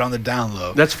 "Keep it on the down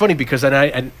low." That's funny because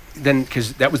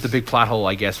because that was the big plot hole,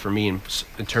 I guess, for me in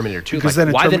Terminator 2. Because Like, then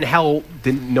in why the hell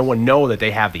didn't no one know that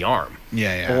they have the arm?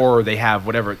 Yeah. Or they have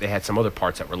whatever, they had some other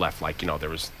parts that were left, like, there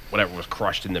was whatever was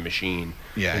crushed in the machine.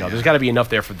 Yeah. There's got to be enough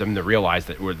there for them to realize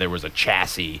that there was a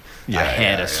chassis, a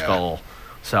head, a skull.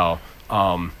 So,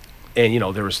 and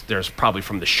there's probably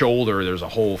from the shoulder, there's a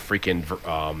whole freaking,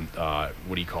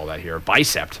 what do you call that here?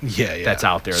 Bicep. Yeah. That's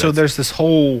out there. So there's this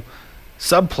whole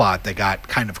subplot that got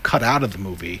kind of cut out of the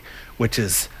movie, which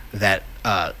is that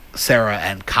Sarah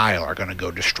and Kyle are going to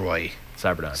go destroy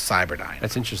Cyberdyne.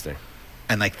 That's interesting.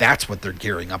 And that's what they're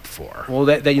gearing up for. Well,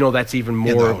 that's even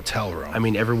more In the hotel room. I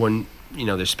mean, everyone,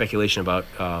 there's speculation about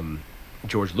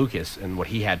George Lucas and what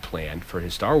he had planned for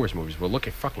his Star Wars movies. Well, look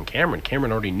at fucking Cameron.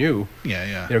 Cameron already knew.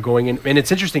 Yeah. They're going in, and it's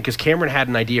interesting because Cameron had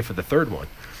an idea for the third one,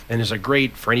 and there's a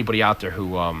great, for anybody out there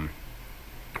who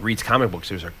reads comic books,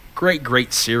 there's a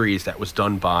great series that was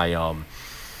done by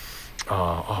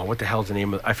what the hell's the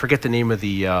name of? I forget the name of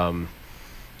the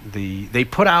they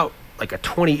put out like a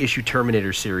 20-issue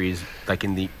Terminator series, like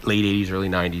in the late 80s, early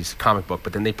 90s comic book,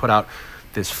 but then they put out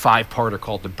this 5-parter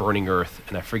called The Burning Earth,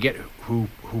 and I forget who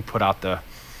put out the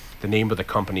name of the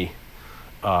company,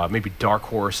 maybe Dark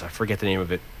Horse, I forget the name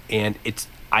of it, and it's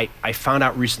I found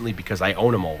out recently because I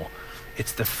own them all.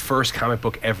 It's the first comic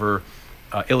book ever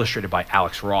illustrated by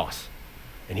Alex Ross,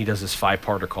 and he does this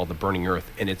 5-parter called The Burning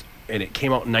Earth, and it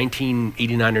came out in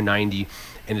 1989 or 90.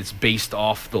 And it's based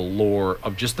off the lore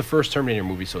of just the first Terminator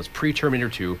movie, so it's pre-Terminator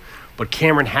 2. But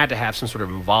Cameron had to have some sort of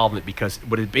involvement because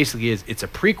what it basically is, it's a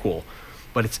prequel,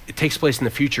 but it takes place in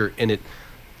the future, and it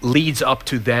leads up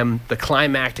to them. The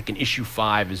climactic in issue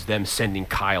 5 is them sending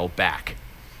Kyle back.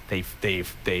 They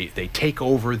take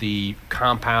over the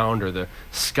compound or the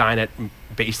Skynet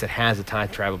base that has a time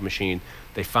travel machine.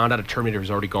 They found out a Terminator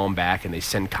has already gone back, and they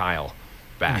send Kyle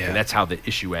back, and that's how the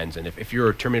issue ends. And if you're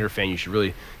a Terminator fan, you should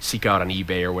really seek out on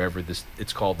eBay or wherever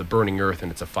it's called The Burning Earth,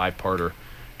 and it's a 5-parter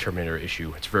Terminator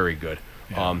issue. It's very good.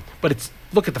 But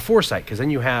look at the foresight, because then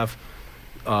you have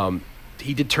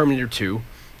he did Terminator 2,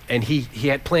 and he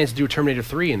had plans to do Terminator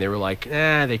 3, and they were like,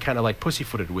 they kind of like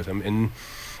pussyfooted with him. And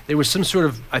there was some sort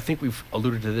of, I think we've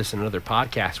alluded to this in another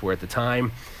podcast, where at the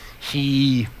time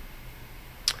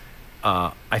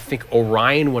I think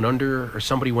Orion went under, or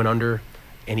somebody went under,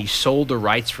 and he sold the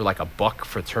rights for like $1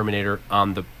 for Terminator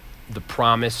on the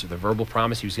promise, or the verbal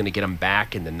promise he was going to get them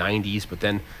back in the 90s, but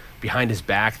then behind his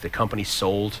back the company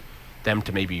sold them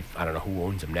to maybe, I don't know who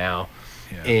owns them now.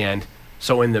 And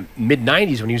so in the mid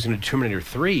 90s, when he was going to do Terminator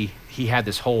 3, he had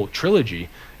this whole trilogy,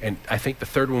 and I think the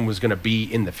third one was going to be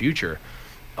in the future.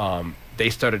 They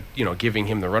started giving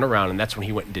him the runaround, and that's when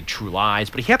he went and did True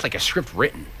Lies, but he had like a script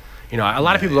written. A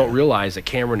lot of people don't realize that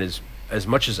Cameron is as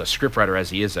much as a scriptwriter as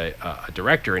he is a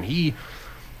director, and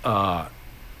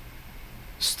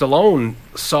Stallone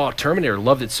saw Terminator,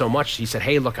 loved it so much, he said,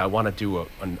 "Hey, look, I want to do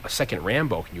a second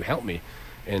Rambo. Can you help me?"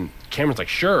 And Cameron's like,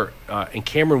 "Sure." And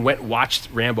Cameron went and watched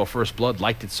Rambo: First Blood,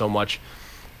 liked it so much,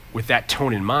 with that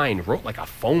tone in mind, wrote like a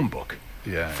phone book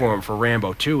for him for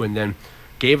Rambo 2, and then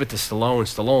gave it to Stallone.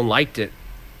 Stallone liked it,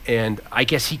 and I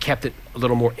guess he kept it a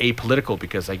little more apolitical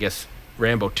because I guess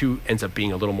Rambo 2 ends up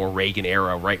being a little more Reagan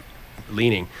era, right?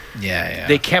 Leaning.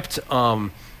 They kept a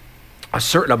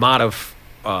certain amount of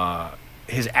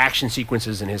his action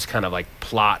sequences and his kind of like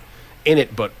plot in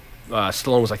it, but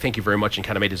Stallone was like, "Thank you very much," and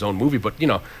kind of made his own movie. But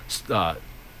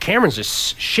Cameron's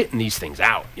just shitting these things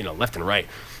out, left and right.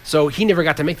 So he never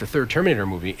got to make the third Terminator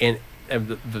movie. And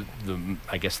the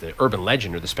I guess the urban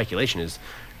legend or the speculation is,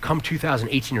 come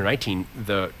 2018 or 19,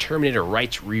 the Terminator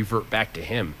rights revert back to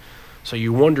him. So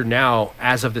you wonder now,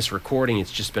 as of this recording,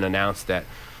 it's just been announced that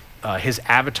his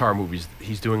Avatar movies,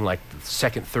 he's doing like the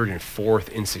second, third, and fourth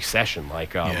in succession.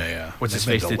 Like, what's his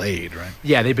face? Delayed, right?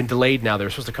 Yeah, they've been delayed now. They're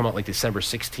supposed to come out like December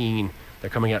 16. They're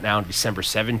coming out now in December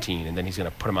 17, and then he's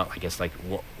going to put them out, I guess, like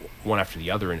one after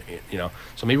the other. And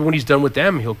so maybe when he's done with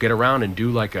them, he'll get around and do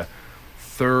like a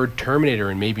third Terminator,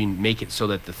 and maybe make it so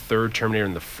that the third Terminator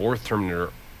and the fourth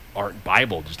Terminator aren't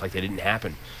Bible, just like they didn't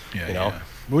happen.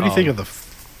 What do you think of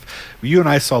you and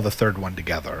I saw the third one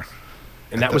together.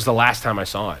 and that was the last time I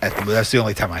saw it. That's the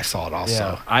only time I saw it.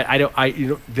 Also,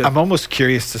 I'm almost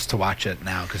curious just to watch it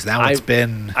now because now we feel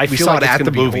saw like it it's at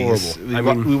the gonna be movies.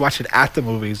 horrible. We watched it at the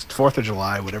movies, 4th of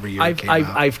July, whatever year it came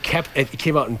out. It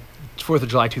came out in 4th of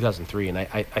July 2003, and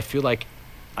I feel like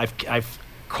I've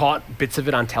caught bits of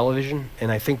it on television, and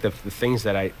I think the things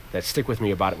that stick with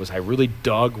me about it was I really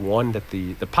dug one that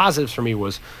the positives for me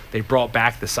was they brought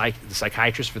back the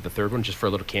psychiatrist for the third one just for a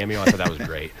little cameo. I thought that was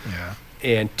great. Yeah.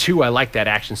 And 2, I liked that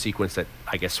action sequence that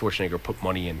I guess Schwarzenegger put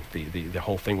money in, the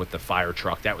whole thing with the fire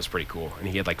truck. That was pretty cool, and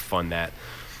he had like fun that.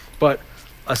 But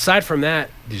aside from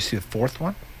that, did you see the 4th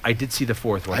one? I did see the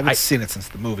 4th one. I haven't seen it since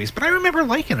the movies, but I remember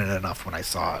liking it enough when I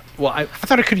saw it. Well, I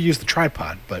thought I could have used the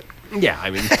tripod, but yeah,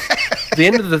 I mean, the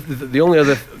end of the only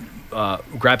other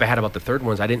grab I had about the third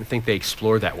one is I didn't think they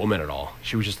explored that woman at all.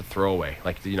 She was just a throwaway.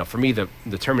 Like, for me, the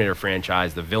Terminator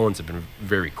franchise, the villains have been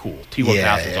very cool.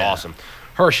 T-1000 is awesome.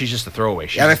 Her, she's just a throwaway.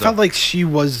 I felt like she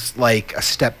was like a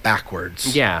step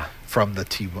backwards. Yeah. From the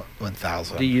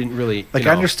T-1000. You didn't really I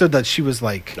understood that she was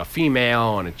like a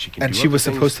female and she can. And she was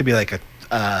supposed to be like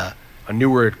a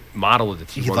newer model of the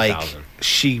T-1000. Like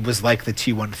she was like the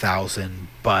T-1000,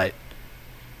 but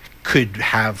could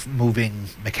have moving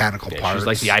mechanical parts. She was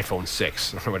like the iPhone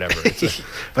 6 or whatever.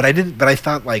 But I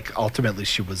thought like ultimately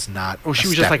she was not. Well, she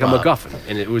was just like a MacGuffin,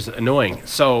 and it was annoying.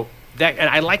 So that, and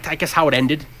I liked, I guess, how it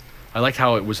ended. I liked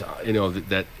how it was,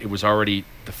 that it was already,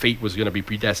 the fate was going to be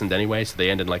predestined anyway, so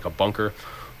they ended like a bunker.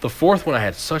 The 4th one I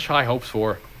had such high hopes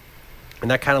for,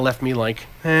 and that kind of left me like,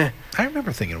 I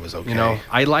remember thinking it was okay.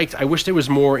 I wish there was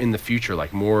more in the future,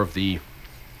 like more of the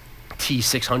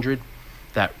T-600,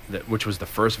 that which was the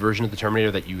first version of the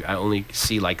Terminator that I only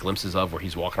see like glimpses of, where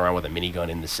he's walking around with a minigun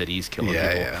in the cities killing people.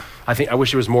 Yeah. I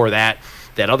wish there was more of that.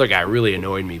 That other guy really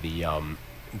annoyed me.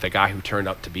 The guy who turned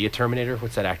out to be a Terminator.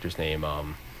 What's that actor's name?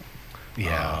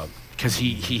 Because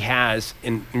he has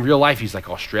in real life he's like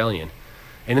Australian,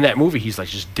 and in that movie he's like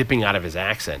just dipping out of his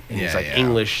accent, and he's like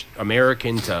English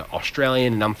American to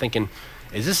Australian, and I'm thinking,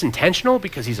 is this intentional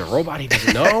because he's a robot he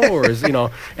doesn't know, or is and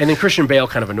then Christian Bale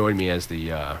kind of annoyed me as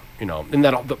the and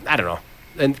that I don't know,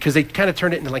 and because they kind of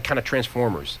turned it into like kind of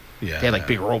Transformers. They had like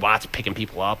big robots picking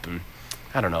people up, and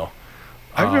I don't know.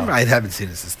 I remember I haven't seen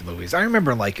it since the movies. I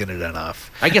remember liking it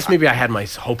enough. I guess maybe I had my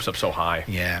hopes up so high.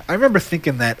 Yeah, I remember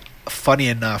thinking that. Funny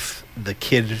enough, the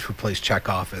kid who plays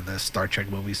Chekhov in the Star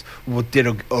Trek movies did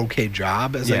an okay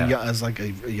job as a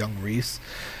young Reese,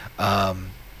 and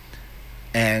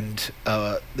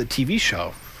the TV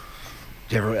show.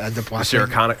 Did you ever end up watching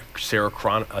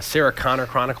Sarah Connor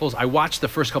Chronicles? I watched the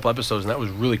first couple episodes, and that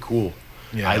was really cool.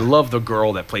 Yeah. I love the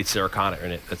girl that played Sarah Connor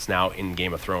in it. That's now in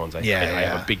Game of Thrones. I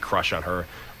have a big crush on her.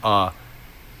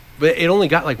 But it only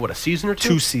got like a season or 2?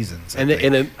 2 seasons, and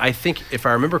then I think if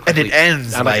I remember correctly, and it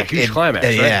ends on like a huge climax.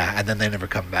 Right? Yeah, and then they never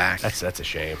come back. That's a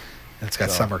shame. And it's got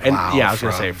Summer Glau. And I was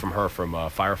gonna say from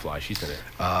Firefly, she's in it.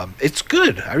 It's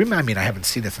good. I mean, I haven't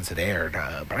seen it since it aired,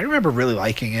 but I remember really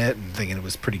liking it and thinking it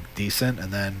was pretty decent.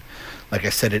 And then, like I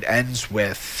said, it ends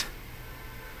with.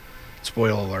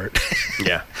 Spoiler alert.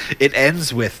 Yeah. It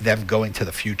ends with them going to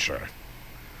the future.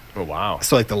 Oh, wow.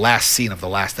 So, like, the last scene of the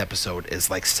last episode is,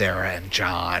 like, Sarah and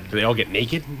John. Do they all get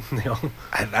naked?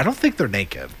 I don't think they're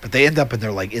naked, but they end up and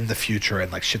they're, like, in the future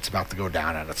and, like, shit's about to go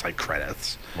down and it's, like,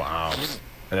 credits. Wow.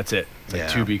 And that's it. It's like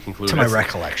to be concluded. To my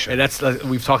recollection. And that's,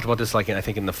 we've talked about this, like, I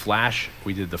think in The Flash,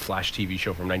 we did the Flash TV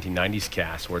show from 1990s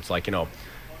cast, where it's like,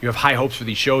 you have high hopes for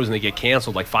these shows and they get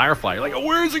canceled, like Firefly. You're like,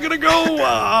 where is it going to go?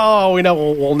 Oh,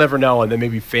 we'll never know. And then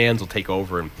maybe fans will take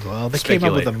over and they speculate. came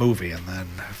up with a movie and then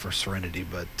for Serenity,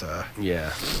 but so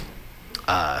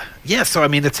I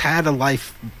mean, it's had a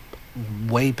life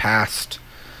way past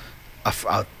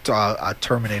a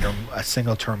Terminator, a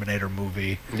single Terminator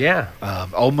movie. Yeah.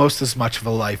 Almost as much of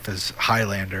a life as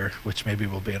Highlander, which maybe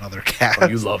will be another cast. Oh,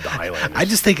 you love the Highlander. I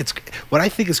just think what I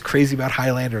think is crazy about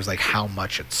Highlander is like how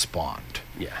much it spawned.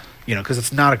 Yeah. Because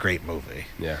it's not a great movie.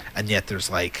 Yeah. And yet there's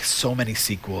like so many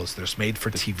sequels. There's made for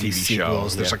TV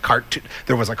sequels. Show, There's a cartoon.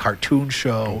 There was a cartoon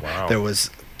show. Oh, wow. There was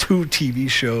 2 TV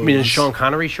shows. I mean, does Sean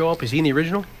Connery show up? Is he in the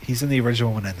original? He's in the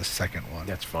original one and the second one.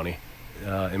 That's funny.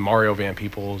 And Mario Van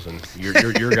Peebles and your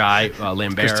guy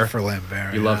Lambert. Christopher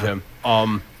Lambert. You love him.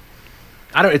 I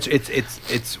don't.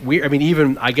 It's weird. I mean,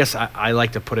 even I guess I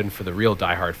like to put in for the real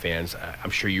diehard fans.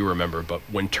 I'm sure you remember, but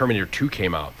when Terminator 2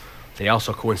 came out, they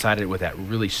also coincided with that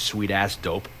really sweet ass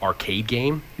dope arcade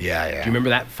game. Yeah. Do you remember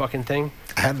that fucking thing?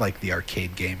 I had like the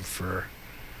arcade game for.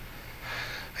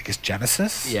 I guess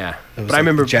Genesis. Yeah, It was but I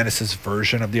remember the Genesis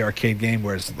version of the arcade game,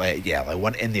 whereas like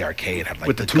one in the arcade had like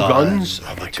with the two guns.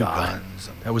 Oh my the two God. guns.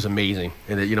 And That was amazing,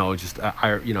 and just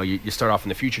you start off in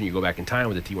the future and you go back in time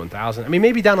with the T1000. I mean,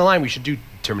 maybe down the line we should do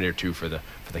Terminator 2 for the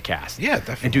cast. Yeah,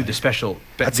 definitely. And do the special.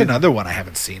 That's another one I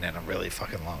haven't seen in a really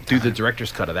fucking long time. Do the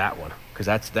director's cut of that one, because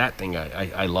that thing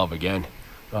I love again.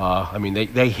 I mean,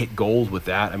 they hit gold with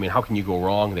that. I mean, how can you go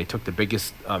wrong? They took the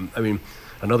biggest.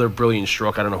 Another brilliant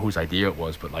stroke. I don't know whose idea it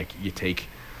was, but like you take.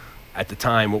 At the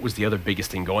time, what was the other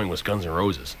biggest thing going was Guns N'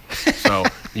 Roses. So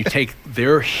you take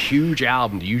their huge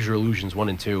album, The Use Your Illusions 1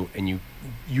 and 2, and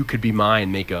you Could Be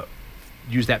Mine,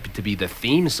 use that to be the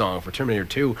theme song for Terminator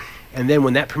 2. And then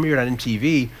when that premiered on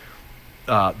MTV,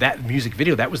 that music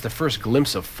video, that was the first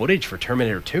glimpse of footage for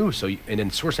Terminator 2. So and then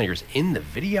Schwarzenegger's in the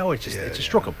video. It's a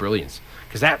stroke of brilliance.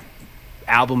 Because that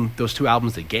album, those two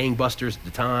albums, the gangbusters at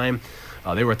the time,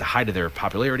 they were at the height of their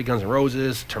popularity. Guns N'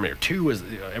 Roses, Terminator 2 is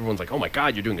everyone's like, oh my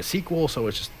God, you're doing a sequel. So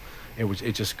it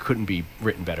just couldn't be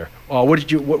written better. What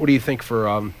do you think for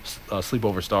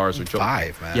Sleepover Stars?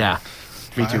 5, man. Yeah,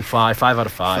 me too. 5 out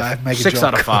of 5. 5 Mega 6 Joel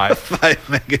out of 5. 5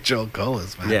 Mega Joel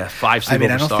Colas, man. Yeah, 5 Sleepover I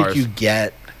mean, I don't Stars. think you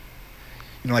get.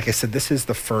 Like I said, this is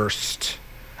the first,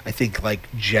 I think, like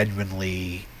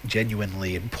genuinely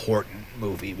important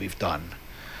movie we've done.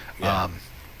 Yeah.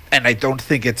 And I don't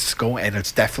think it's going, and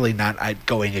it's definitely not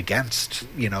going against,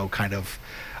 kind of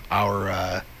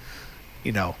our,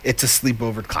 it's a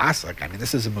sleepover classic. I mean,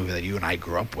 this is a movie that you and I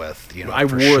grew up with, I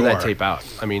for wore that sure. tape out.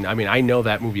 I mean, I know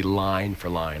that movie line for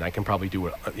line. I can probably do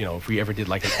it, if we ever did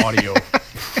like an audio,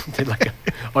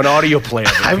 an audio play of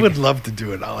it. I would love to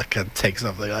do it. I could take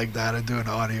something like that and do an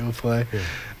audio play.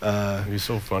 Yeah. It'd be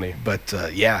so funny. But,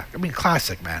 yeah, I mean,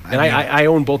 classic, man. And I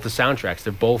own both the soundtracks.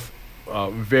 They're both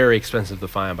very expensive to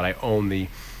find, but I own the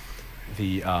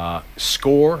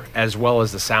score as well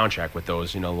as the soundtrack with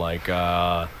those, with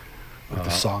the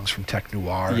songs from Tech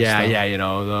Noir. Yeah, and stuff. yeah,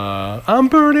 the I'm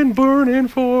burning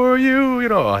for you.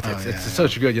 It's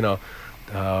such a good, get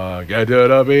to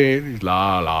the beat,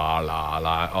 la la la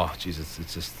la. Oh, Jesus,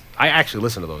 it's just. I actually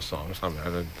listen to those songs.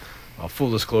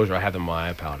 Full disclosure, I have them on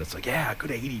my iPod. It's like, yeah,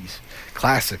 good 80s.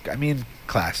 Classic. I mean,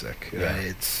 classic. Yeah.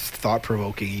 It's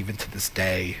thought-provoking even to this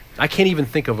day. I can't even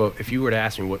think of if you were to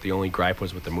ask me what the only gripe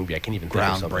was with the movie, I can't even think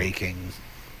of something. Groundbreaking.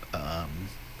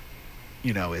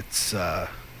 It's...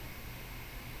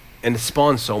 And it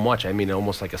spawned so much. I mean,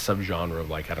 almost like a subgenre of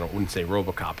wouldn't say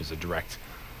RoboCop is a direct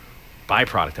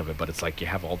byproduct of it, but it's like you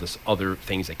have all this other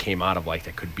things that came out of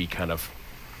that could be kind of,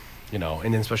 and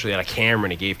then especially out of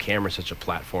Cameron, he gave Cameron such a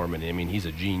platform, and I mean, he's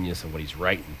a genius in what he's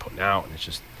writing and putting out, and it's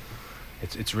just,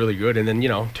 it's really good. And then,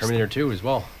 Terminator 2 as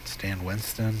well. Stan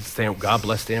Winston. God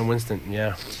bless Stan Winston.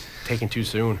 Yeah. Taken too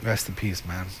soon. Rest in peace,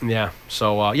 man. Yeah.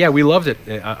 So, we loved it.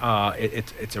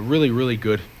 It's a really, really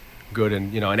good,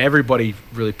 and, and everybody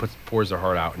really pours their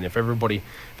heart out. And if anybody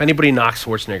knocks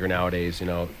Schwarzenegger nowadays,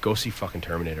 go see fucking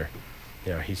Terminator.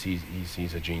 Yeah,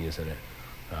 he's a genius in it.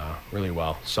 Really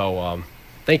well. So,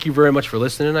 thank you very much for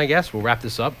listening, I guess. We'll wrap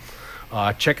this up.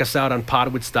 Check us out on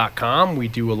podwits.com. We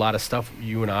do a lot of stuff.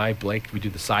 You and I, Blake, we do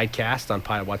the sidecast on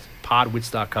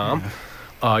podwits.com.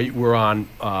 Yeah. We're on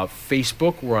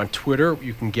Facebook. We're on Twitter.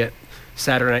 You can get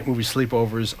Saturday Night Movie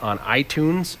Sleepovers on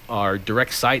iTunes. Our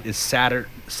direct site is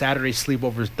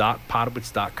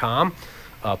saturdaysleepovers.podwits.com.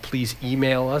 Please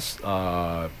email us.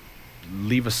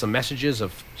 Leave us some messages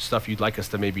of stuff you'd like us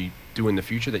to maybe do in the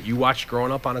future that you watched growing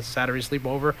up on a Saturday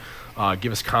sleepover.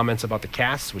 Give us comments about the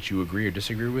casts, which you agree or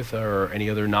disagree with, or any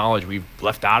other knowledge we've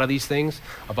left out of these things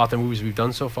about the movies we've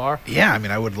done so far. Yeah, I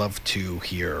mean, I would love to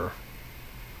hear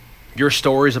your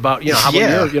stories about, how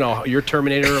about your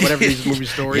Terminator or whatever these movie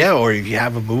stories. Yeah, or if you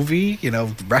have a movie,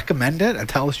 recommend it and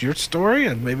tell us your story,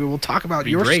 and maybe we'll talk about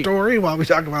your story while we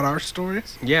talk about our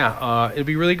stories. Yeah, it'd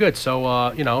be really good. So,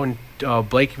 and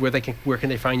Blake, where can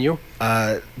they find you?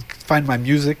 Find my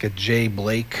music at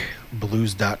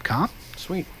jblakeblues.com.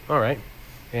 Sweet. All right.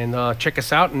 And check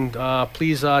us out, and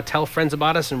please tell friends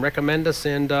about us and recommend us,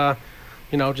 and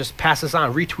just pass us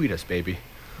on, retweet us, baby.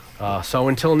 So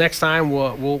until next time,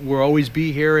 we'll always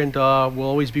be here, and we'll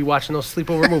always be watching those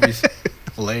sleepover movies.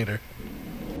 Later.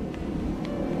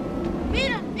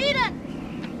 Miren.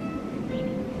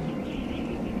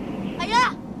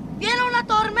 Allá viene una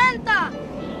tormenta.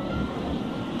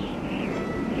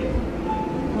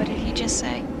 What did he just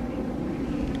say?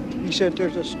 He said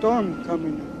there's a storm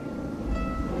coming.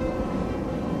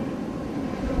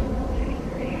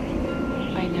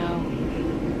 I know.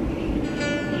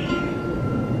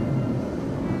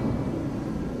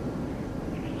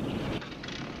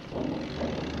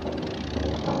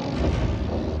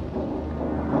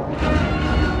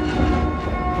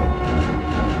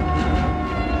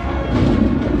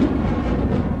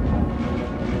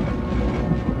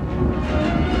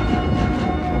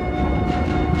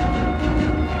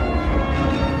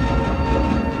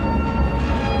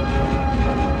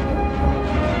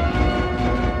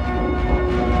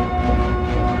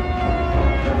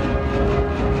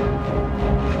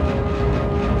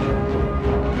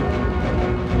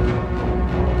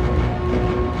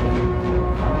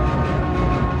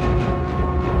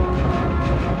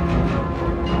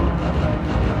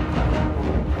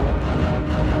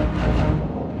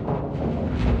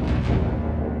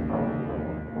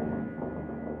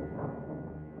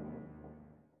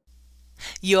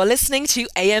 You're listening to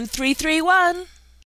AM 331.